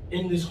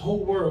 In this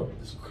whole world,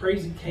 this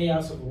crazy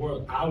chaos of the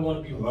world, I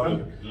want to be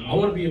remembered. I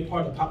want to be a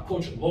part of pop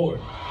culture lore.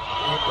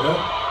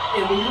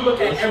 And when you look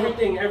at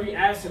everything, every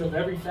asset of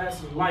every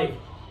facet of life,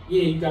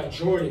 yeah, you got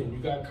Jordan, you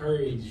got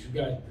Curry, you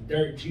got the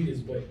Derek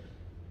Jeters, but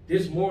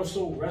there's more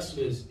so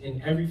wrestlers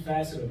in every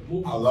facet of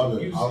movies. I love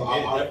it. Music.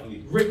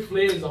 Definitely. Ric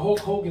Flair's, the Hulk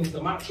Hogan's,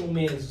 the Macho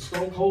Man's, the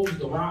Stone Cold's,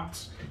 the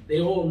Rocks, they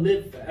all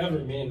live forever,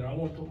 man. And I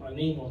want to put my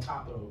name on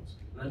top of those,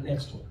 not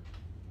next to them.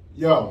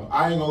 Yo,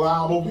 I ain't gonna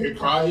lie, I'm over here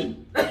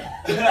crying. Yeah,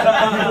 I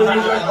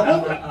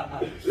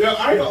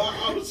ain't gonna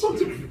lie, I'm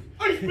something.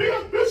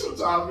 I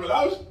sometimes,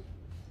 man.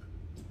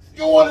 You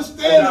don't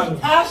understand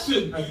the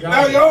passion.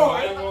 Now, yo,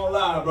 I ain't gonna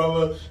lie,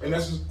 brother. And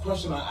that's a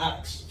question I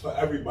ask for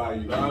everybody.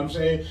 You know what I'm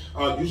saying?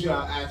 Usually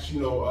I ask, you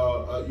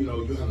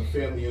have a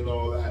family and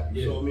all that.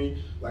 You feel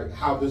me? Like,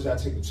 how does that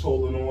take a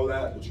toll and all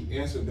that? But you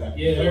answered that.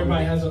 Yeah,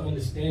 everybody has an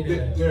understanding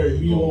that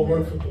we all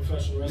work for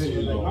professional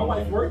wrestling. Like, my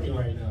wife's working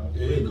right now.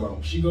 There you go.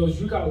 She goes,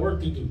 you got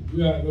work to do.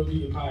 You gotta go do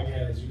your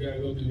podcast. You gotta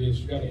go do this.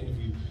 You gotta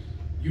interview.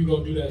 You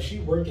go do that. She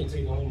working,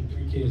 taking home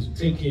 3 kids,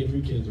 take care of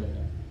 3 kids right now.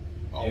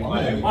 Oh,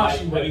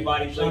 Everybody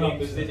play their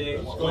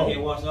position. One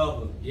hand wash the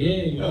other.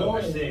 Yeah, you know,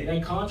 that's it.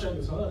 that contract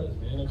is hers,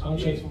 man. The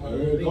contract's from my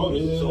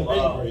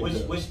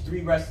So, which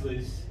 3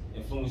 wrestlers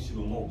influenced you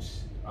the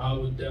most? I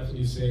would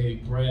definitely say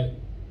Bret,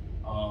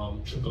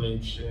 Triple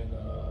H,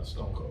 and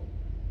Stone Cold.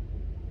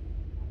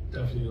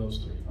 Definitely those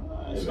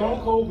three.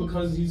 Stone Cold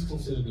because he's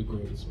considered the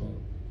greatest, man.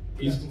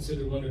 He's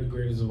considered one of the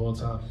greatest of all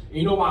time. And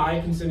you know why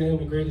I consider him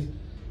the greatest?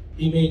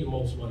 He made the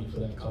most money for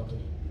that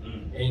company.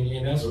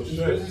 And that's what this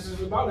business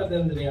is about at the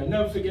end of the day. I'll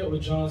never forget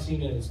what John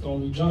Cena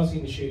and John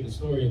Cena shared a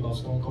story about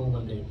Stone Cold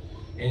one day.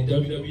 And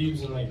WWE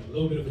was in like a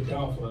little bit of a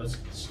downfall. That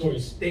story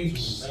stays with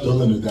me.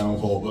 Still in the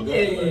downfall, but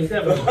yeah,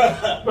 definitely.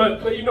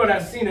 but you know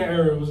that Cena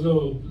era was a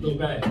little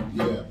bad.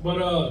 Yeah.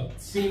 But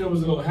Cena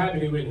was a little happy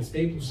they were in the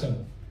Staples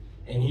Center.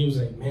 And he was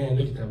like, man,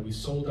 look at that, we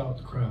sold out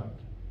the crowd.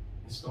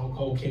 And Stone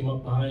Cold came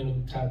up behind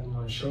him, tapped him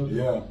on his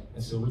shoulder,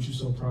 and said, what you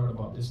so proud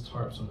about? There's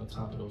tarps on the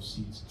top of those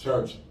seats.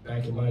 Church.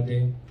 Back in my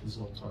day, there's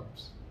no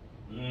tarps.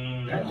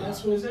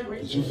 That's what it's at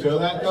right there. Did you feel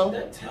that though?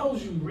 That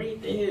tells you right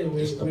there.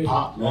 It's the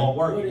pop, man.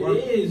 What it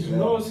is. You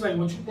know, it's like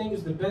what you think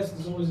is the best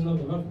is always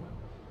another level.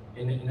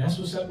 And that's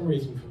what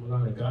separates me from a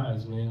lot of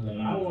guys, man. Like,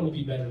 I don't want to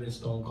be better than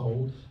Stone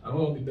Cold. I don't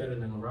want to be better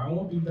than Rock. I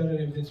want to be better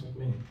than Vince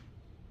McMahon.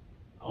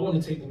 I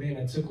want to take the man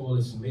that took all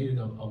this and made it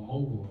a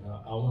mogul.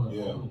 I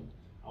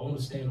want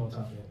to stand on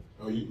top of him.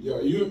 Oh,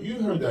 you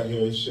heard that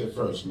here shit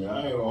first, man.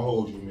 I ain't gonna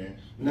hold you, man.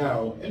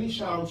 Now, any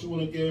shout out you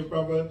want to give,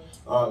 brother?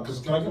 Cause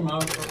can I come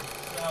out?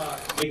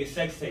 Make a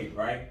sex tape,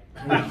 right?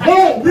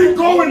 Oh, we're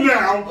going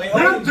now. Wait,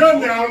 We're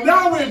done now.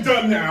 Now we're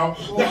done now.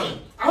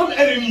 I'm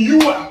editing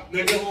you out,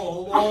 nigga.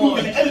 I'm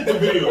gonna edit the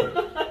video.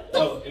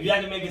 So, if you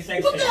had to make a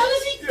sex What tape, the hell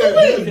is he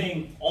doing?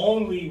 using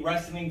only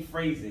wrestling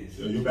phrases,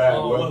 Yeah, you bad,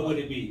 boy. what would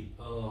it be?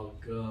 Oh,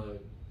 God.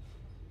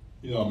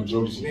 You know, I'm a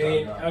Jody C.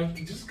 Man,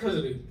 just because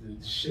of the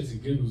shits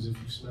and giggles if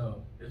you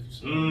smell.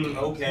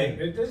 Okay.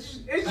 It's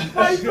just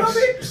funny, you know what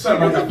I mean?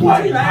 Something like that. It's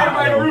funny, like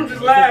everybody in the room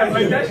just laughs.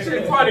 Like, that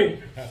shit funny.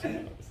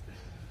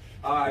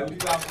 Alright, we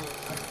got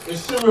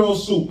It's cereal or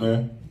soup,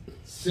 man.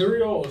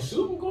 Cereal or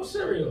soup? Go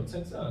cereal,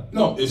 10 times.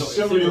 No, it's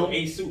cereal.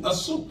 A soup. A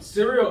soup.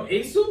 Cereal,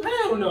 a soup?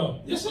 Hell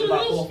no. Yes, What it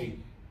about is. coffee?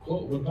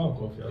 What about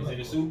coffee? Is it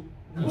a soup?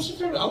 What's your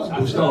favorite? I like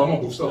Gusto. I'm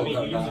a Gusto. I mean,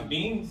 you use the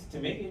beans to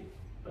make it.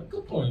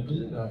 Good point, but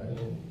it's not.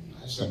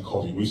 I said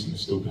coffee recently,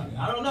 stupid.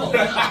 I don't know.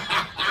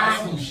 That's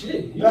some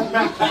shit.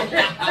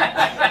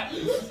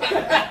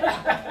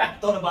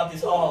 Thought about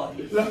this hard.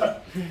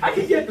 I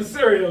can get the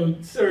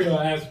cereal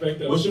aspect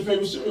of it. What's your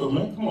favorite cereal,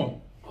 man? Come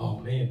on. Oh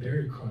man,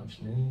 Berry Crunch,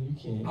 man. You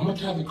can't. I'm a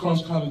Captain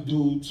Crunch kind of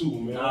dude too,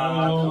 man.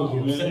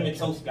 Cinnamon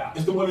Toast guy.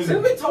 It's the one in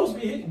Cinnamon Toast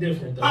be hitting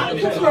different though. No,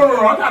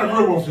 I got a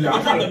real one for y'all.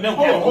 It's not the milk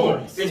Hold on.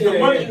 afterwards. It's the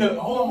one in the.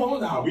 Hold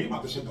on. Now we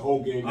about to shut the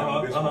whole game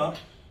down. This one.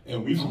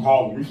 And we from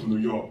Harlem. We from New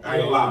York. I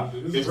ain't gonna lie.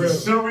 Is the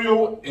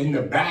cereal in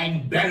the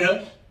bag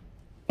better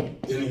than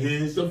it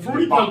is? The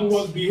Fruity Pebble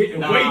ones be hitting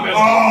way better.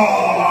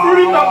 Oh,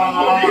 Fruity Pebbles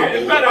will be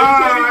hitting better.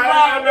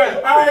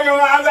 I ain't gonna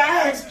lie to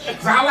ask.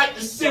 Cause I like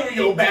the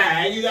cereal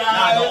bag.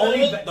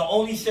 The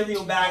only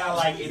cereal bag I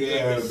like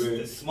is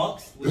the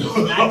Smucks with the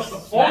Smacks.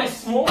 All the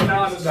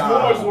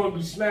s'mores one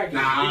be smacking.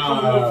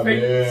 Nah,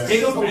 man.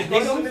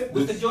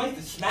 With the joints,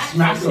 the Smacks.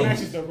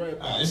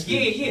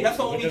 Yeah, that's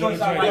the only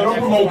joints I like. Don't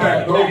promote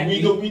that.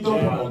 We don't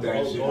promote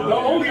that shit. The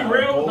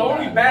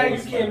only bag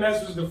you can't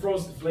mess with is the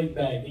Frosted Flake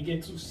bag. They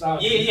get too sour.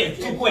 Yeah,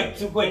 too quick.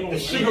 The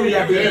sugary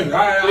at the end.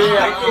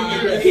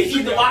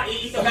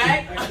 Eat the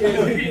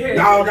bag.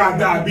 Now I got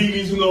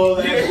diabetes and all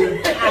that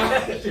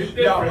shit.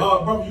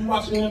 Yo, bro, you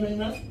watching anime,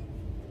 man?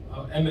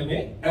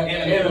 MMA?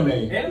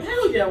 Anime.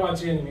 Hell yeah, I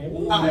watch anime.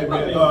 Alright,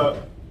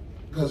 man.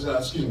 Cause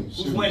excuse me.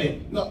 Who's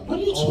winning? No, what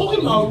are you talking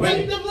about? Man,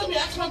 you never let me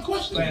ask my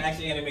question. Go ahead,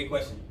 ask your anime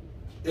question.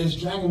 Is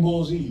Dragon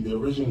Ball Z the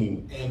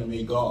original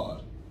anime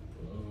god?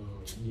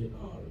 Yeah.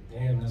 Oh,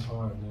 damn, that's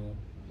hard, man.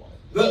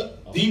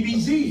 Look,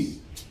 DBZ.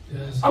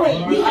 Yes, I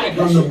mean, we had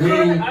Gundam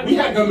Wing. We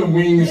had Gundam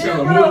Wing and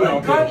Sailor Moon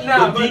out there.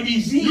 Nah, but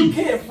DBZ. You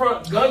can't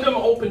front. Gundam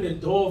opened the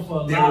door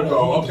for a There lot we of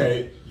go. people.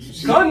 Okay.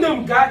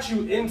 Gundam got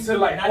you into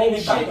like, oh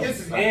shit,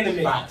 this is Facts,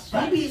 anime. facts,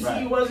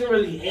 DBZ wasn't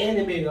really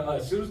anime to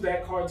us. It was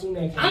that cartoon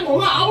that came. I ain't gonna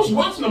lie, I was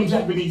watching them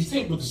Japanese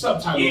tape with the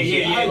subtitles.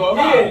 Yeah. I ain't gonna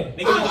lie.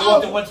 Niggas just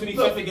walked to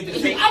 125 to get the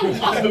tape. I was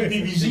watching them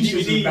DBZ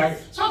shit back.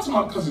 Shout out to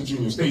my cousin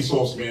Junior, stay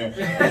sauce, man.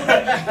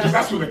 Cause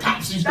that's where the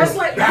cops used to. That's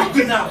like back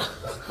it out.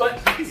 But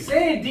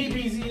saying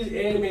DBZ is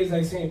anime is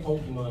like saying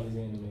Pokemon is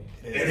anime.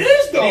 It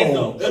is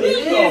though. It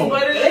is,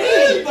 but it ain't.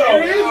 It is, but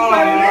it ain't.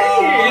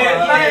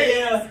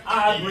 Yeah,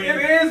 I agree. It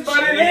is,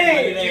 but it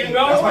ain't. You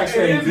know, That's like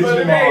saying it is, but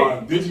it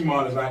ain't.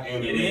 Digimon is not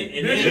anime. It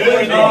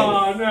is,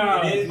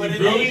 No. It is, but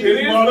it It ain't.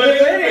 is, but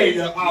it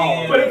ain't.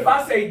 Oh, But if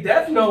I say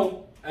Death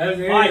Note, that's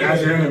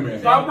that's anime. anime.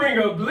 If I bring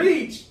up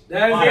Bleach,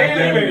 that's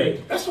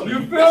anime. That's what You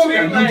feel that's me?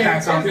 what new Like,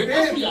 cats out there. that's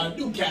That's what y'all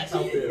new cats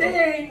out there.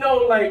 There ain't no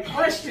like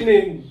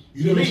questioning.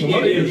 You didn't mention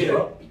one of yours,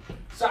 bro.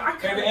 So I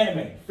Favorite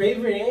anime?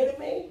 Favorite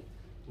anime?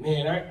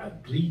 Man, I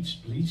Bleach.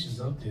 Bleach is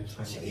up there.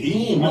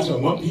 He ain't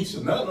mentioned One Piece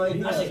or nothing like I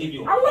that. should give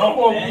you a I love pump,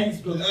 One man. Piece,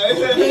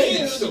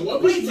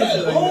 but Bleach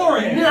is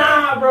boring.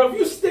 nah, bro. If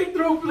you stick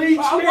through Bleach,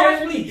 I love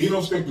man. Bleach. He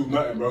don't stick through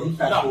nothing, bro. He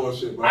fast forward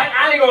shit, bro.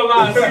 I ain't gonna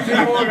lie,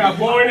 season 4 got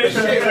boring as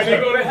shit. Like they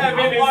go to heaven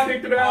and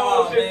stick to that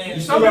whole Oh, shit. man.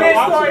 Some of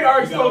their story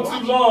arcs go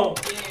too long.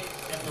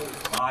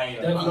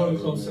 fire. Definitely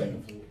close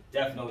second for me.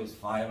 Definitely is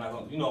fire. I'm not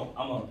gonna, you know,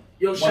 I'm a.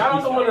 Yo, shout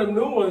out to one of the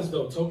new ones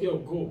though, Tokyo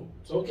Ghoul.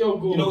 Tokyo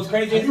Ghoul. You know what's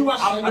crazy? Have you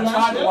watched I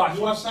tried to watch.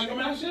 You watched Psycho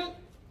Mass yet?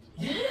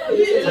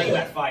 Yeah.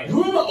 That's fire. You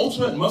remember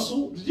Ultimate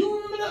Muscle? Did you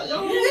remember that?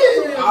 Y'all remember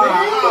Yeah.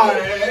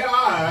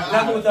 that?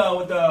 That's with the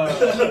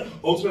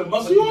Ultimate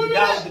Muscle. You remember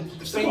that?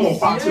 Come on,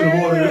 Fox in the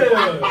morning.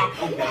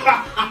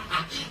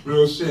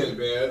 Real shit,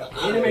 man.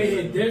 Anime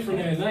hit different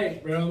at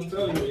night, bro. I'm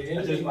telling you.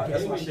 That's my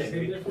anime shit, hit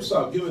baby. different. What's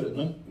up? Give it a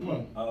man. Come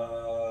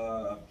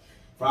on.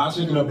 Fried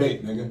chicken or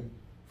baked, nigga?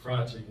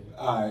 Fried chicken.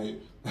 Alright.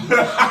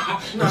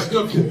 Not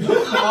good.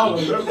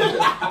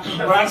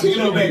 Fried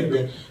chicken or baked,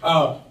 man.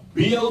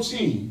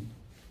 BLT.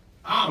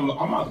 I'm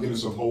about to get into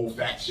some whole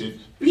fact shit.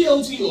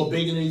 BLT or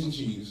bacon, eggs, and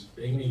cheese?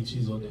 Bacon, egg,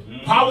 cheese all day.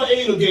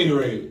 Powerade or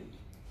Gatorade?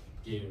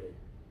 Gatorade.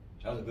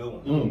 That was a good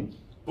one.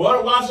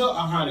 Budweiser or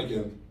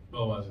Heineken?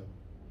 Budweiser.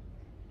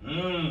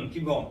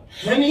 Keep going.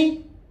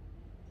 Henny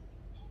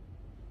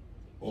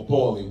or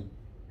Paulie?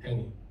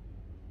 Henny.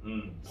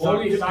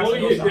 Paulie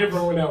hit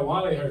different when that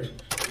wallet hurt.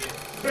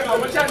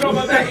 What y'all know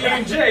about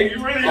that E&J? You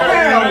really heard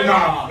Hell it?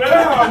 nah.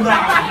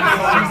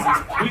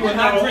 We will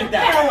not drink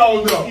that.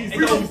 Hell no. We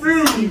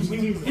refuse.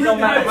 It don't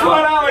matter.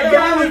 $12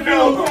 gallon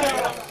bill.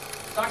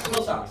 Socks or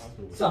no socks?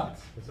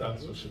 Socks.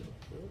 Socks for sure.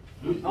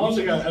 I don't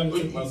think I ever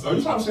took my Are you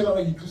socks. trying to say that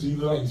like because you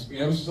look like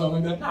Spanish or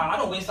something like that? Nah, I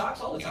don't wear socks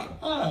all the time.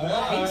 I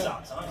hate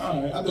socks, honestly.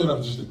 Alright, I thought that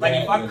was just a Like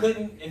if I bad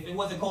couldn't, if it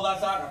wasn't cold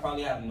outside, I'd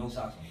probably have no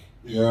socks on.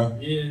 Yeah.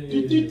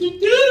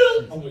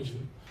 Yeah. I'm with you.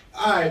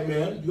 Alright,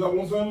 man. You got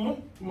one for me?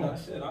 Come on.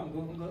 That's it. I'm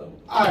good.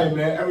 Alright,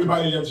 man.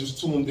 Everybody that just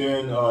tuned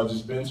in,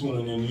 just been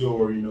tuning in, you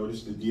already know this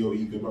is the DOE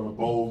Good Brother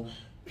Bowl.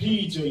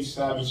 PJ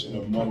Savage in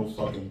a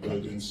motherfucking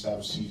building.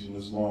 Savage season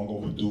is long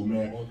overdue,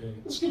 man. Okay.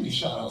 Let's give these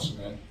shout outs,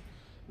 man.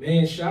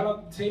 Man, shout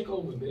out to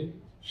Takeover, baby.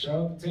 Shout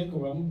out to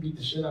Takeover. I'm gonna beat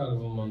the shit out of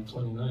them on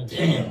 29th.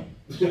 Damn.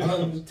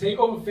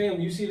 Takeover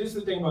family. You see, this is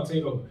the thing about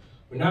Takeover.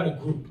 We're not a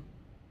group.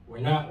 We're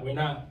not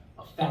a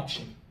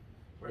faction.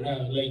 We're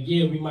not like,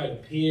 yeah, we might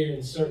appear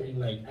in certain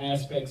like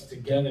aspects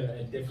together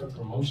at different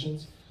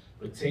promotions,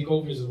 but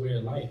Takeover is a way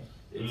of life.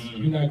 It's,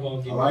 you're not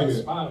gonna get like me a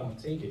it. spot. I'm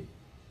gonna take it.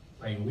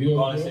 Like we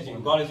all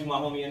Regardless you my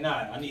homie or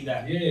not, I need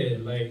that. yeah,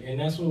 like, and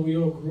that's what we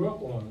all grew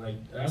up on. Like,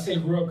 I say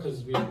grew up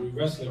because we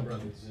wrestling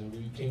brothers and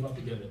we came up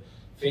together.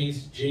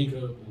 Face,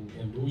 Jacob,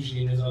 and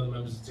Bougie and his other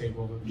members of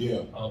Takeover.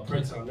 Yeah.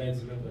 Prince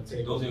Ahmed's a member of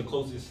Takeover. Those are your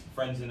closest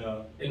friends in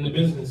the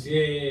business.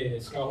 Yeah.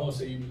 Scott Hall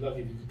said you'd be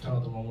lucky if you could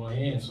count them on one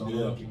hand, so I'm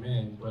a lucky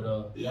man. But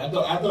yeah, I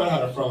thought I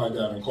had a friend like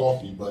that in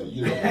coffee, but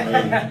you know,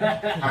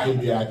 I he'd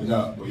be acting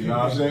up. But you know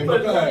what I'm saying?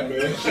 But go ahead, man.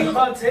 It's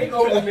about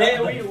Takeover,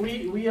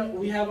 man.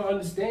 We have an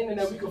understanding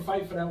that we can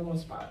fight for that one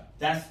spot.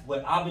 That's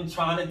what I've been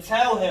trying to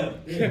tell him.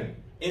 Yeah.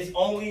 It's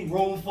only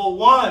room for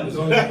one. There's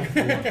only room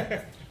for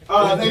one.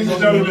 Ladies and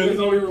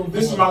gentlemen,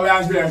 this is my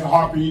last day as a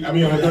heartbeat. I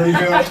mean, on a Dirty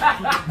Hills.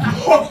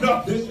 Walking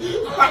up this.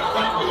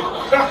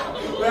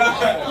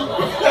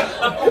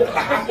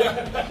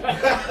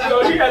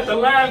 So you got the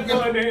laugh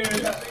going there.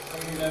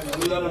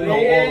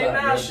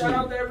 Yeah, shout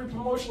out to every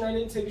promotion that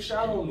didn't take a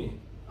shot on me.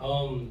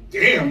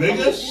 Damn,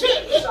 nigga,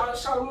 shit. Shout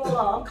them all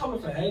out. I'm coming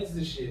for heads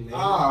this shit, man.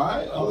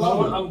 Alright, I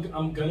love it.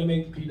 I'm gonna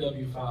make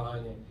PW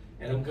 500.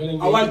 And I'm gonna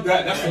make I like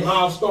that. That's a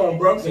milestone,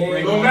 bro.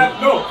 Man, No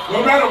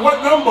matter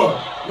what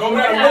number. No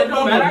matter what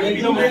number. I can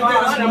be number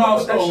 500. I'm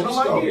put that shit on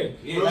my gear.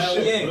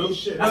 Real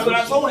shit. That's what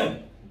I told him.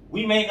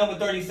 We made number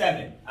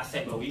 37. I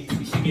said, bro, we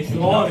should get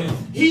some on numbers.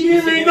 He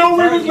didn't even know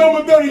we was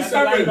number 37.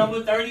 That's like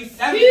number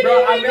 37, He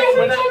bro. didn't even know we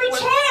was on the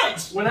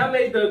charts. When I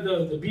made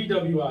the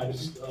BWI,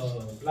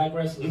 the Black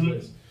Wrestlers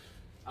list,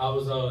 I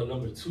was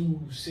number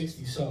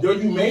 260 something. Yo,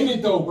 you made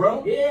it though,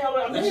 bro. Yeah,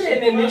 I made it.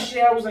 And then this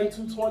year I was like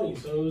 220.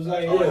 So it was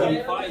like, I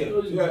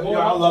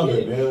love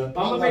it, man.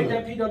 But I'm gonna make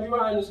that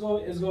PWI, and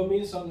it's gonna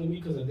mean something to me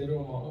because I did it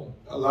on my own.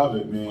 I love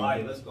it, man. All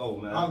right, let's go,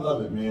 man. I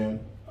love it,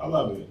 man. I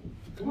love it.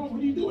 Come on,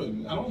 what are you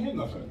doing? I don't hear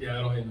nothing. Yeah,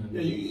 I don't hear nothing.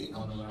 Yeah,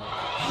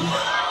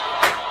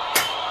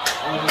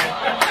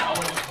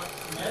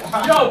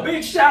 Yo,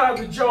 big shout out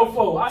to Joe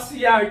Fo. I see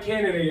y'all in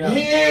Canada, y'all.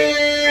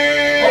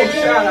 Yeah,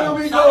 shout out.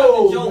 Here we Shout out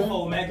go, to Joe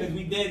Fo, man, because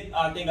we did,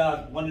 I think,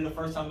 one of the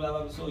first times I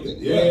ever saw you.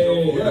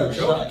 Yeah.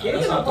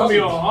 Canada put me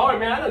on hard,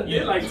 man. I done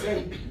did like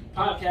 10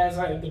 podcasts.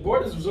 If the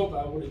borders was open,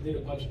 I would have did a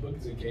bunch of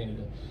bookings in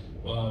Canada.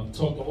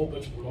 Talked a whole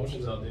bunch of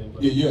promotions out there.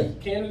 But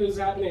Canada's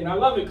happening, and I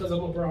love it because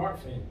I'm a Bret Hart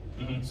fan.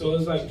 So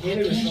it's like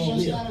Canada's showing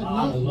me a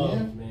lot of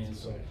love, man.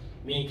 So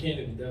me and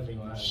Canada definitely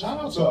gonna have Shout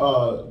out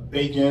to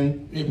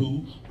Bacon,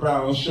 Ibu,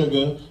 Brown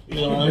Sugar, you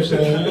know what I'm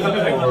saying? You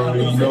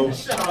know.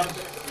 It's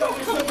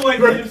the boy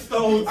Graham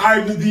Stones.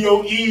 I'm the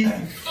DOE,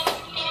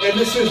 and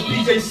this is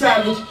PJ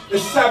Savage.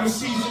 It's Savage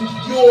season,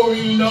 you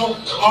already know.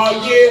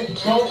 Yeah,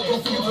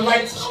 don't forget to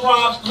like,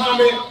 subscribe,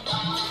 comment.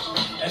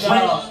 And get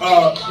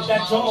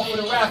that drum for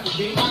the raffle,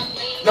 B.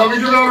 Yo, we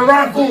get on the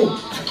raffle.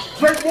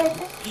 Drink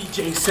one.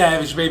 PJ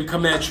Savage, baby,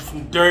 coming at you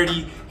from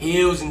Dirty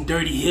Hills, and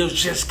Dirty Hills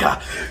just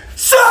got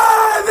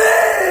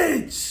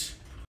savage!